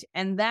stage.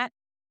 And that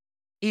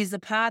is the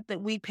part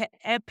that we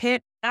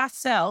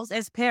ourselves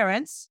as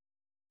parents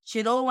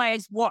should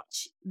always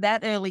watch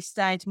that early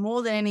stage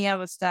more than any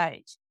other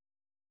stage.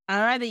 I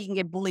know that you can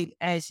get bullied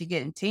as you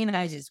get in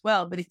teenage as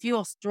well, but if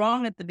you're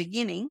strong at the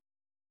beginning,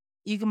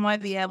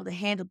 might be able to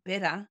handle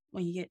better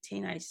when you get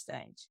teenage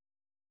stage.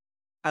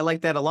 I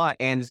like that a lot.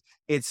 And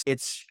it's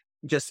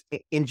just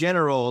in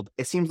general,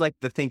 it seems like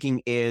the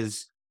thinking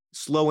is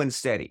slow and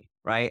steady,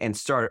 right? And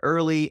start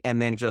early and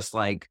then just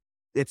like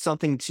it's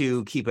something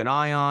to keep an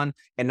eye on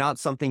and not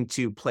something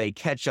to play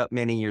catch up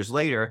many years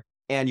later.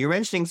 And you're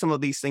mentioning some of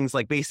these things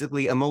like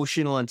basically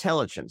emotional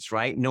intelligence,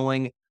 right?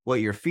 Knowing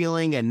what you're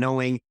feeling and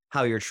knowing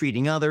how you're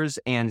treating others.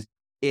 And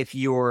if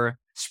you're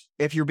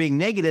if you're being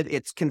negative,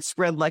 it can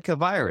spread like a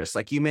virus.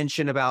 Like you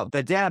mentioned about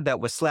the dad that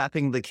was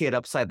slapping the kid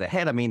upside the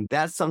head. I mean,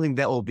 that's something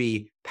that will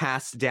be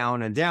passed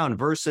down and down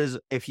versus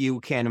if you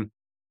can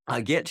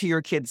get to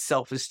your kid's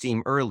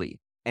self-esteem early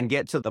and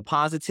get to the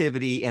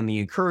positivity and the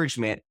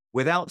encouragement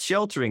without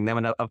sheltering them.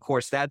 And of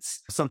course,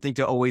 that's something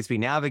to always be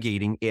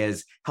navigating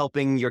is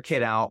helping your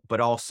kid out, but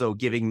also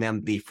giving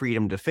them the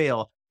freedom to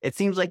fail. It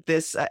seems like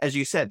this, as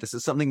you said, this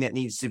is something that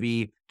needs to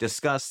be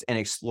discussed and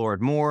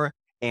explored more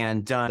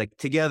and done like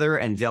together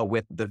and dealt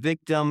with the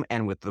victim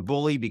and with the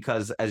bully,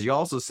 because as you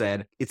also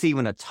said, it's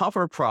even a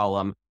tougher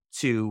problem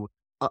to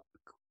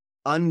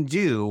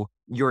undo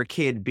your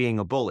kid being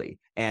a bully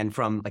and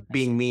from like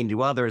being mean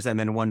to others and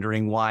then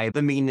wondering why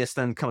the meanness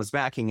then comes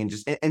back and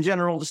just in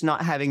general, just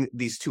not having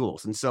these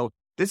tools. And so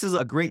this is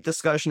a great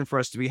discussion for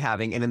us to be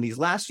having. And in these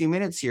last few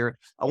minutes here,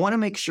 I want to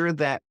make sure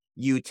that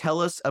you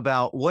tell us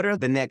about what are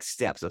the next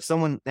steps. If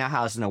someone now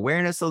has an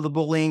awareness of the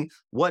bullying,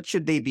 what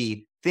should they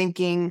be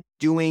thinking,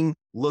 doing,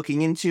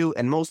 looking into?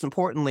 And most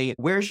importantly,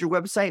 where's your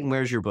website and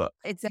where's your book?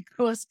 It's of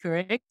course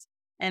correct.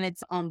 And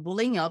it's on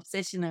bullying,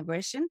 obsession,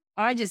 aggression.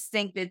 I just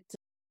think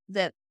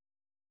that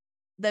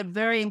the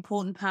very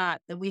important part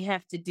that we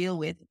have to deal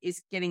with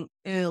is getting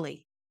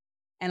early,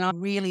 and I'm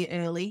really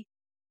early.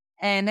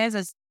 And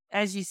as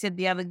you said,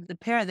 the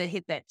parent that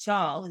hit that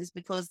child is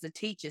because the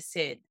teacher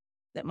said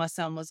that my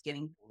son was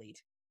getting bullied,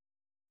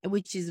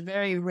 which is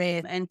very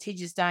rare. And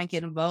teachers don't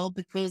get involved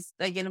because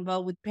they get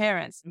involved with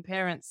parents, and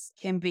parents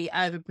can be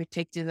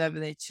overprotective over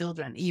their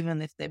children,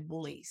 even if they're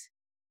bullies.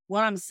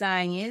 What I'm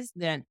saying is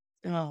that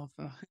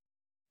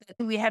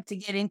we have to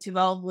get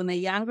involved when they're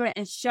younger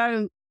and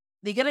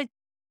they're going to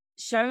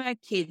show our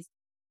kids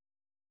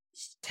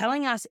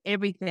telling us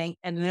everything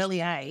at an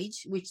early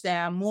age, which they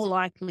are more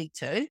likely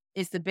to,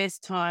 is the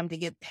best time to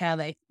get how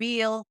they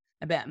feel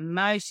about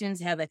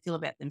emotions, how they feel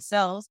about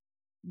themselves.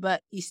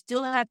 But you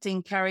still have to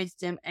encourage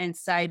them and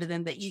say to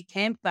them that you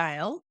can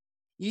fail,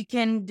 you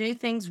can do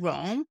things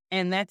wrong,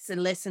 and that's a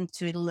lesson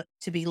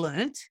to be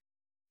learnt,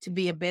 to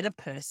be a better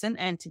person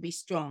and to be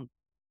strong.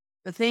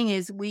 The thing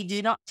is, we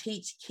do not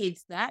teach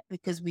kids that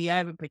because we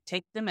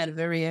overprotect them at a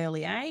very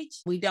early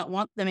age. We don't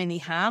want them any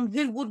harm.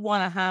 Who would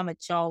want to harm a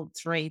child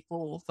 3,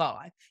 4,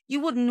 5?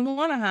 You wouldn't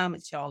want to harm a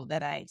child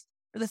at that age.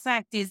 But the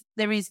fact is,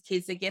 there is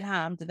kids that get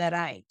harmed at that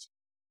age.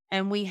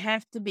 And we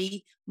have to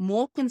be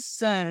more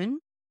concerned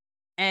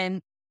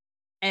and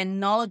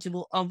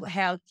knowledgeable of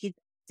how kids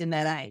act in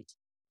that age.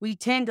 We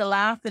tend to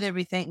laugh at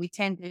everything. We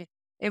tend to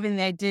everything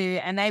they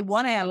do, and they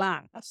want our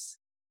laughs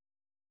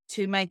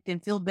to make them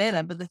feel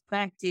better. But the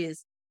fact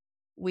is,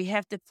 we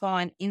have to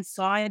find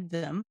inside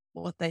them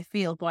what they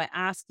feel by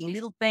asking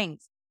little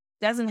things.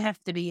 Doesn't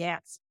have to be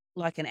out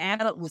like an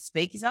adult would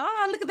speak. He's,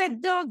 oh, look at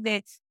that dog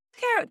there.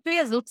 Look how it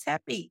feels. Looks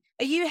happy.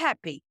 Are you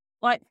happy?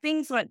 Like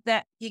things like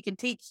that, you can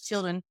teach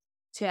children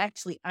to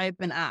actually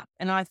open up.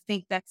 And I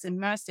think that's the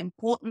most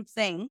important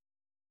thing.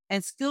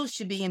 And schools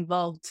should be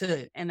involved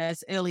too, and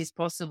as early as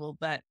possible.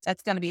 But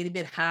that's going to be a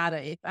bit harder.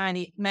 If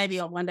only maybe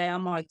one day I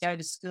might go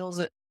to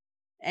schools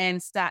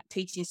and start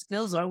teaching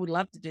skills. I would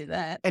love to do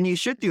that. And you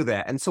should do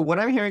that. And so what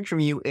I'm hearing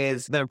from you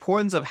is the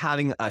importance of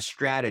having a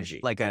strategy,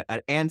 like an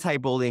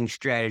anti-bullying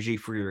strategy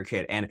for your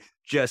kid, and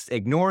just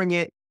ignoring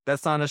it.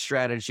 That's not a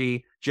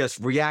strategy. Just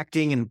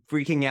reacting and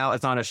freaking out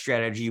is not a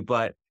strategy,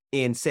 but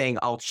in saying,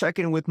 I'll check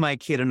in with my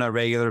kid on a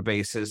regular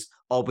basis.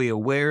 I'll be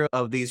aware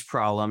of these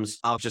problems.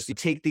 I'll just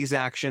take these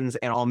actions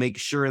and I'll make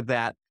sure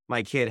that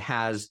my kid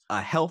has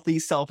a healthy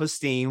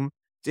self-esteem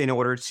in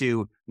order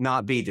to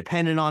not be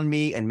dependent on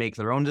me and make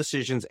their own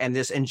decisions. And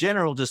this in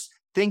general, just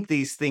think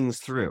these things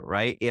through,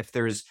 right? If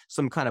there's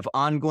some kind of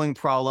ongoing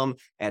problem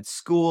at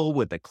school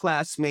with a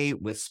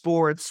classmate, with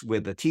sports,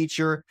 with a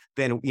teacher,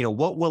 then,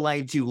 what will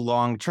I do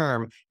long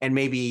term? And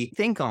maybe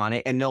think on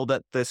it and know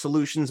that the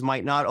solutions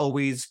might not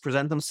always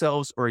present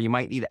themselves, or you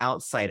might need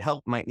outside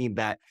help, might need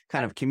that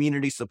kind of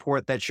community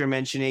support that you're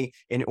mentioning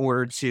in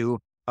order to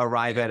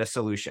arrive at a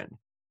solution.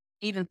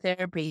 Even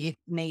therapy if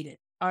needed.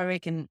 I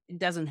reckon it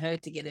doesn't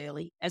hurt to get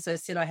early. As I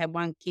said, I had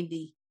one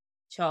kindy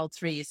child,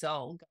 3 years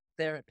old, got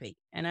therapy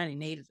and only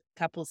needed a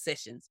couple of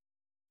sessions.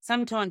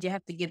 Sometimes you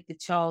have to get the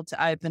child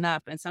to open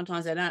up, and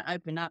sometimes they don't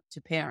open up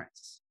to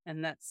parents.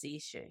 And that's the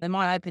issue. They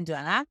might open to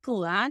an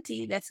uncle,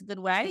 auntie. That's a good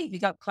way. If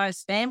you've got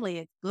close family,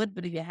 it's good.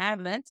 But if you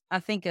haven't, I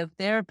think a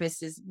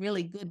therapist is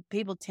really good.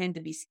 People tend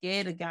to be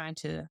scared of going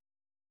to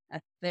a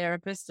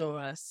therapist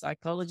or a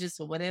psychologist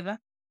or whatever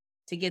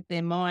to get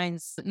their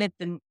minds, let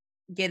them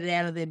get it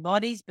out of their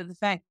bodies. But the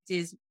fact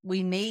is,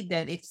 we need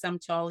that if some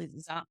child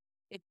is up.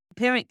 If a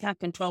parent can't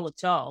control a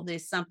child,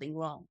 there's something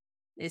wrong.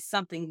 There's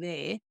something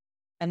there.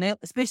 And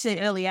especially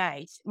at early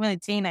age, when they're a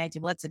teenager,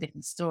 well, that's a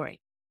different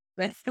story.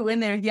 But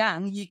when they're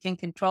young, you can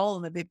control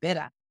them a bit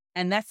better.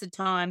 And that's the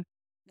time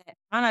that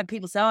I know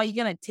people say, oh,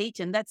 you're going to teach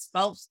them. That's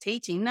false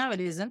teaching. No,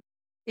 it isn't.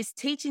 It's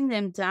teaching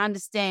them to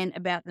understand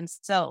about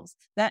themselves.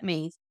 That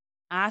means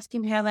ask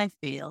them how they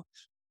feel.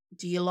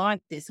 Do you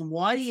like this? And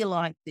why do you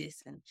like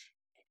this? And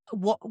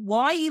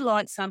why you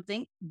like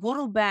something, good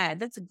or bad.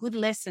 That's a good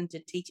lesson to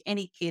teach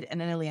any kid at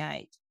an early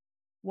age.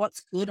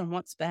 What's good and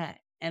what's bad.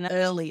 and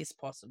early as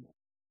possible.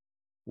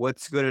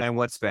 What's good and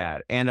what's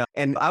bad. And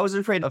I was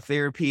afraid of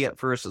therapy at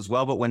first as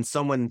well, but when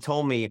someone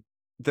told me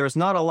there's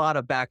not a lot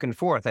of back and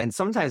forth, and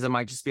sometimes it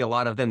might just be a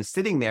lot of them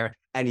sitting there,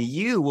 and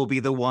you will be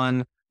the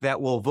one that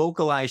will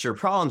vocalize your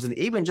problems. And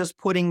even just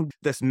putting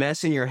this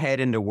mess in your head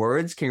into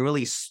words can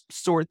really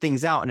sort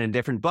things out in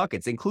different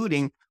buckets,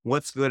 including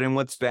what's good and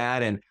what's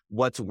bad, and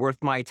what's worth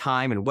my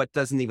time and what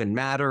doesn't even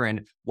matter,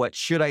 and what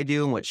should I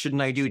do and what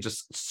shouldn't I do,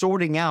 just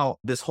sorting out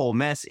this whole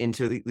mess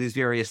into these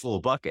various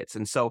little buckets.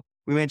 And so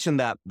we mentioned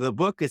that the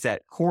book is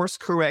at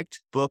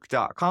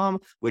coursecorrectbook.com,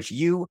 which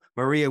you,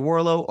 Maria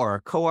Warlow,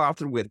 are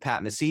co-authored with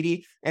Pat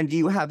Mesiti. And do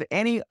you have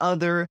any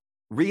other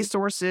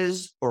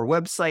resources or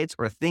websites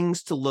or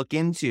things to look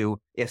into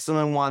if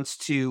someone wants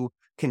to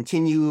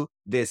continue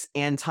this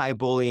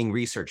anti-bullying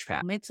research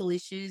path? Mental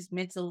issues,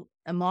 mental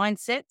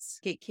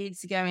mindsets, get kids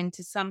to go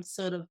into some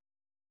sort of,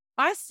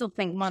 I still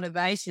think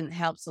motivation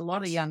helps a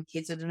lot of young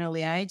kids at an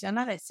early age. I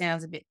know that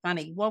sounds a bit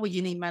funny. Why would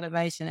you need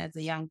motivation as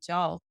a young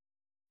child?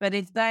 But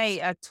if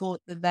they are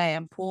taught that they're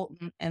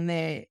important and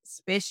they're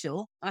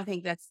special, I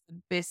think that's the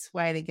best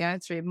way to go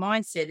through.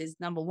 Mindset is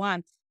number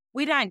one.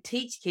 We don't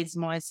teach kids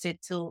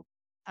mindset till,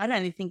 I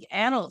don't even think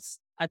adults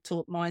are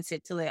taught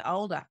mindset till they're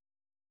older.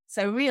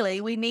 So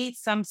really, we need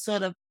some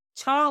sort of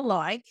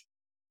childlike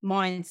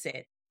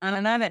mindset. And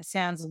I know that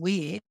sounds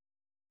weird,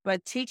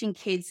 but teaching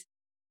kids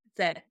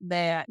that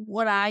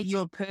what are you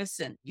a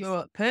person?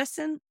 You're a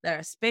person,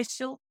 they're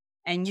special,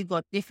 and you've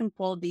got different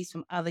qualities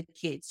from other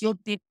kids. You're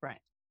different.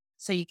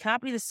 So you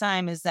can't be the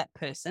same as that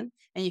person,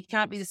 and you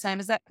can't be the same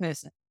as that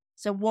person.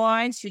 So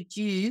why should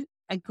you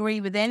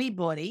agree with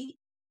anybody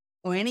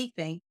or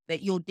anything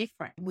that you're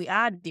different? We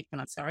are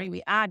different. I'm sorry,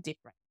 we are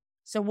different.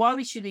 So why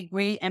we should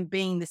agree and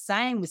being the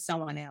same with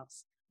someone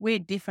else? We're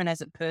different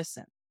as a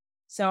person.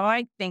 So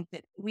I think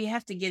that we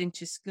have to get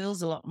into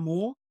schools a lot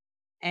more.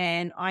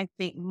 And I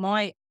think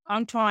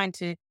I'm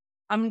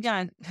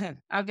going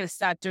to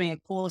start doing a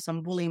course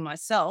on bullying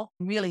myself,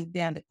 really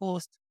down to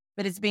course.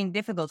 But it's been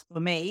difficult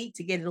for me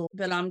to get it all.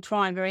 But I'm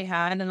trying very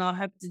hard, and I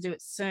hope to do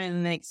it soon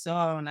in the next,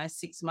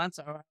 6 months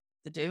or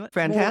to do it.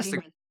 Fantastic.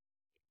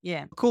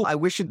 Yeah. Cool. I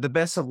wish you the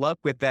best of luck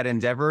with that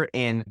endeavor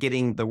in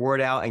getting the word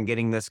out and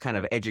getting this kind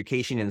of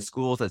education in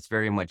schools that's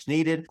very much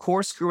needed.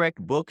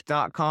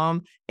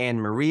 CourseCorrectBook.com,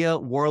 and Maria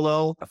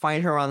Warlow.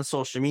 Find her on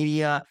social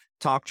media.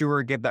 Talk to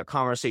her, get that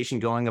conversation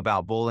going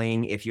about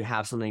bullying. If you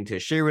have something to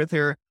share with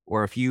her,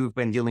 or if you've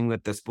been dealing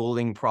with this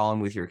bullying problem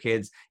with your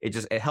kids, it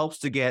helps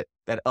to get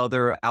that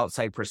other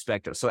outside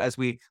perspective. So as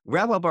we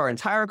wrap up our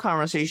entire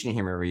conversation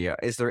here, Maria,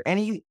 is there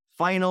any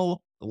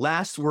final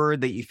last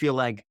word that you feel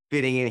like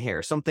fitting in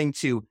here? Something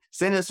to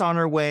send us on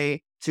our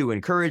way, to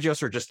encourage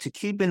us, or just to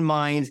keep in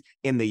mind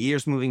in the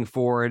years moving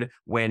forward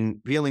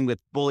when dealing with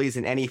bullies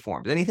in any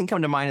form? Does anything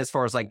come to mind as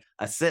far as like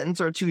a sentence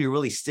or two you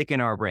really stick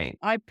in our brain?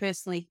 I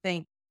personally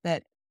think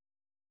that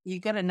you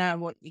got to know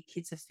what your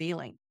kids are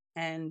feeling.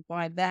 And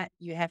by that,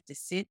 you have to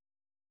sit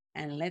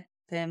and let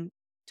them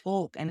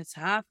talk. And it's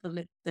hard to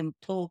let them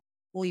talk.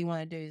 All you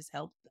want to do is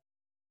help them.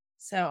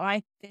 So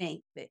I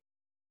think that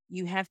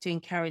you have to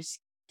encourage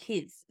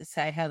kids to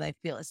say how they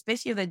feel,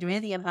 especially if they do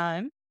anything at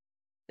home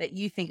that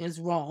you think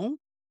is wrong.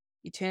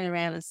 You turn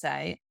around and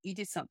say, you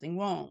did something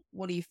wrong.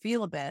 What do you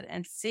feel about it?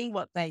 And see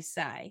what they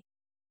say.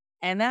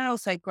 And that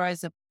also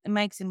grows up, it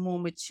makes them more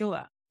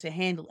mature to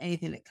handle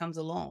anything that comes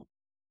along.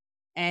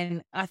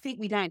 And I think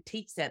we don't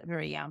teach that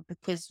very young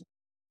because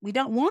we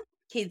don't want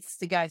kids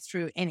to go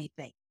through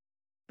anything.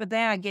 But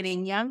they are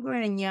getting younger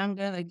and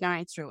younger, they're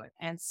going through it.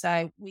 And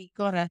so we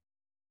got to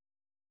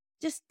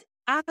just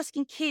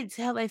asking kids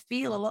how they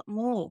feel a lot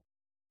more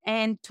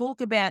and talk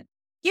about,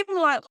 give them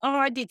like, oh,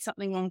 I did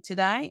something wrong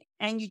today.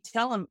 And you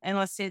tell them, and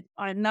I said,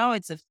 I know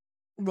it's a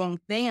wrong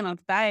thing and I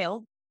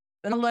failed,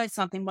 but I learned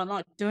something by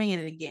not doing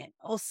it again.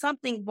 Or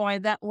something by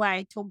that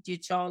way, talk to your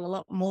child a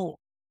lot more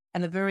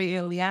at a very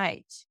early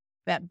age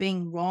about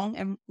being wrong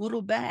and good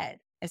or bad,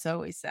 as I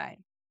always say.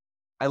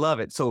 I love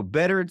it. So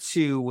better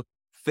to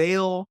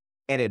fail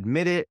and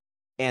admit it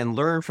and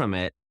learn from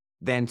it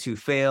than to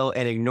fail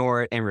and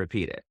ignore it and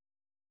repeat it.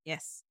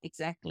 Yes,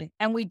 exactly.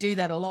 And we do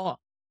that a lot.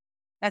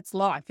 That's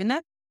life, isn't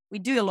it? We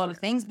do a lot of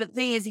things, but the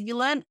thing is,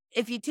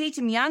 if you teach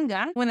them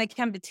younger, when they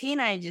come to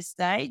teenager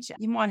stage,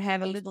 you might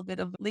have a little bit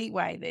of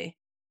leeway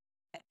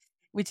there,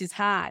 which is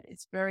hard.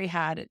 It's very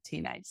hard at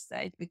teenage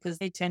stage because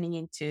they're turning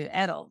into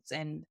adults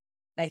and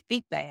they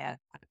think they are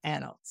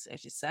adults,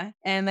 as you say,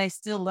 and they're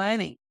still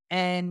learning.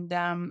 And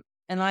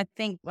I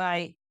think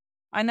I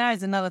know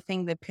it's another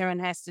thing the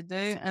parent has to do,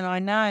 and I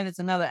know there's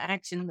another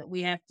action that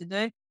we have to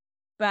do.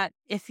 But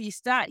if you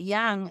start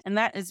young, and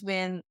that is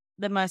when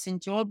the most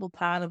enjoyable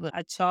part of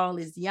a child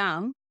is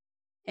young,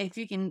 if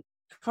you can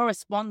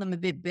correspond them a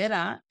bit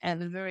better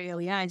at a very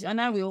early age. I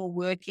know we're all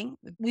working.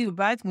 We were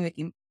both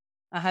working,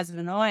 my husband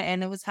and I,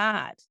 and it was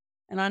hard.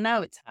 And I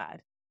know it's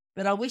hard.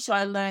 But I wish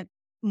I learned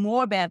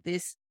more about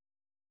this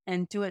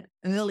and do it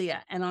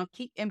earlier. And I'll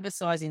keep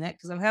emphasizing that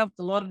because I've helped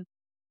a lot of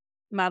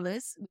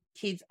mothers with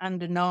kids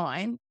under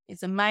 9.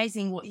 It's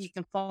amazing what you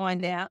can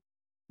find out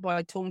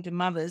by talking to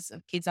mothers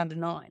of kids under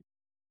 9.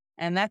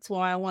 And that's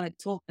why I want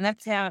to talk. And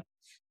that's how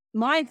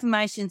my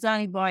information is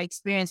only by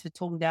experience with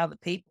talking to other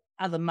people,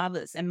 other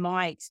mothers, and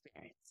my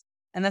experience.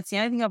 And that's the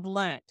only thing I've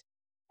learned.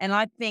 And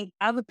I think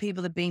other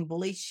people that are being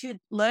bullied should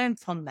learn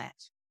from that,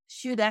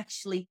 should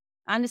actually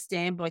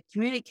understand by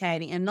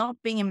communicating and not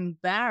being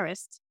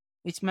embarrassed,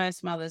 which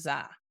most mothers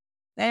are.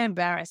 They're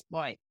embarrassed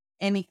by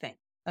anything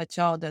a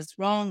child does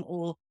wrong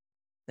or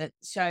that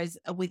shows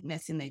a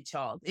weakness in their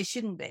child. It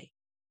shouldn't be.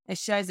 It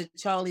shows a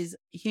child is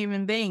a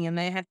human being and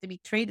they have to be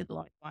treated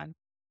like one.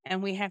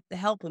 And we have to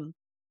help them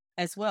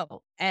as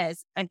well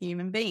as a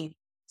human being.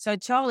 So a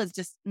child is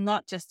just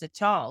not just a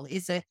child,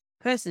 it's a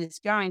person that's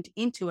going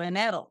into an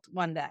adult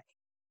one day.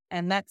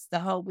 And that's the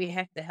whole, we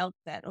have to help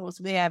that.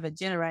 Also, we have a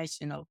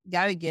generation of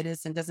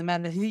go-getters and doesn't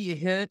matter who you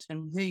hurt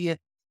and who you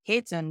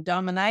hit and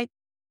dominate,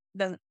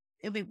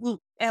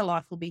 our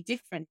life will be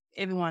different.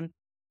 Everyone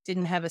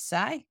didn't have a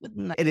say.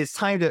 It is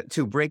time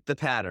to break the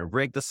pattern,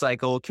 break the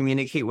cycle,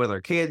 communicate with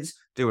our kids,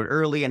 do it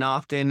early and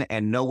often,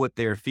 and know what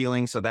they're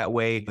feeling so that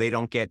way they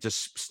don't get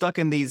just stuck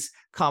in these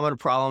common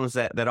problems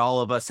that all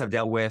of us have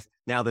dealt with.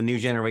 Now the new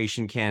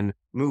generation can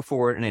move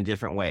forward in a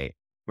different way.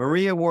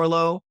 Maria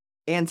Warlow,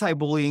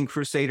 Anti-Bullying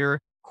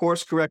Crusader,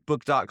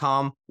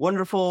 CourseCorrectBook.com.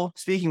 Wonderful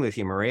speaking with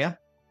you, Maria.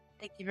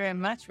 Thank you very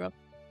much, Rob.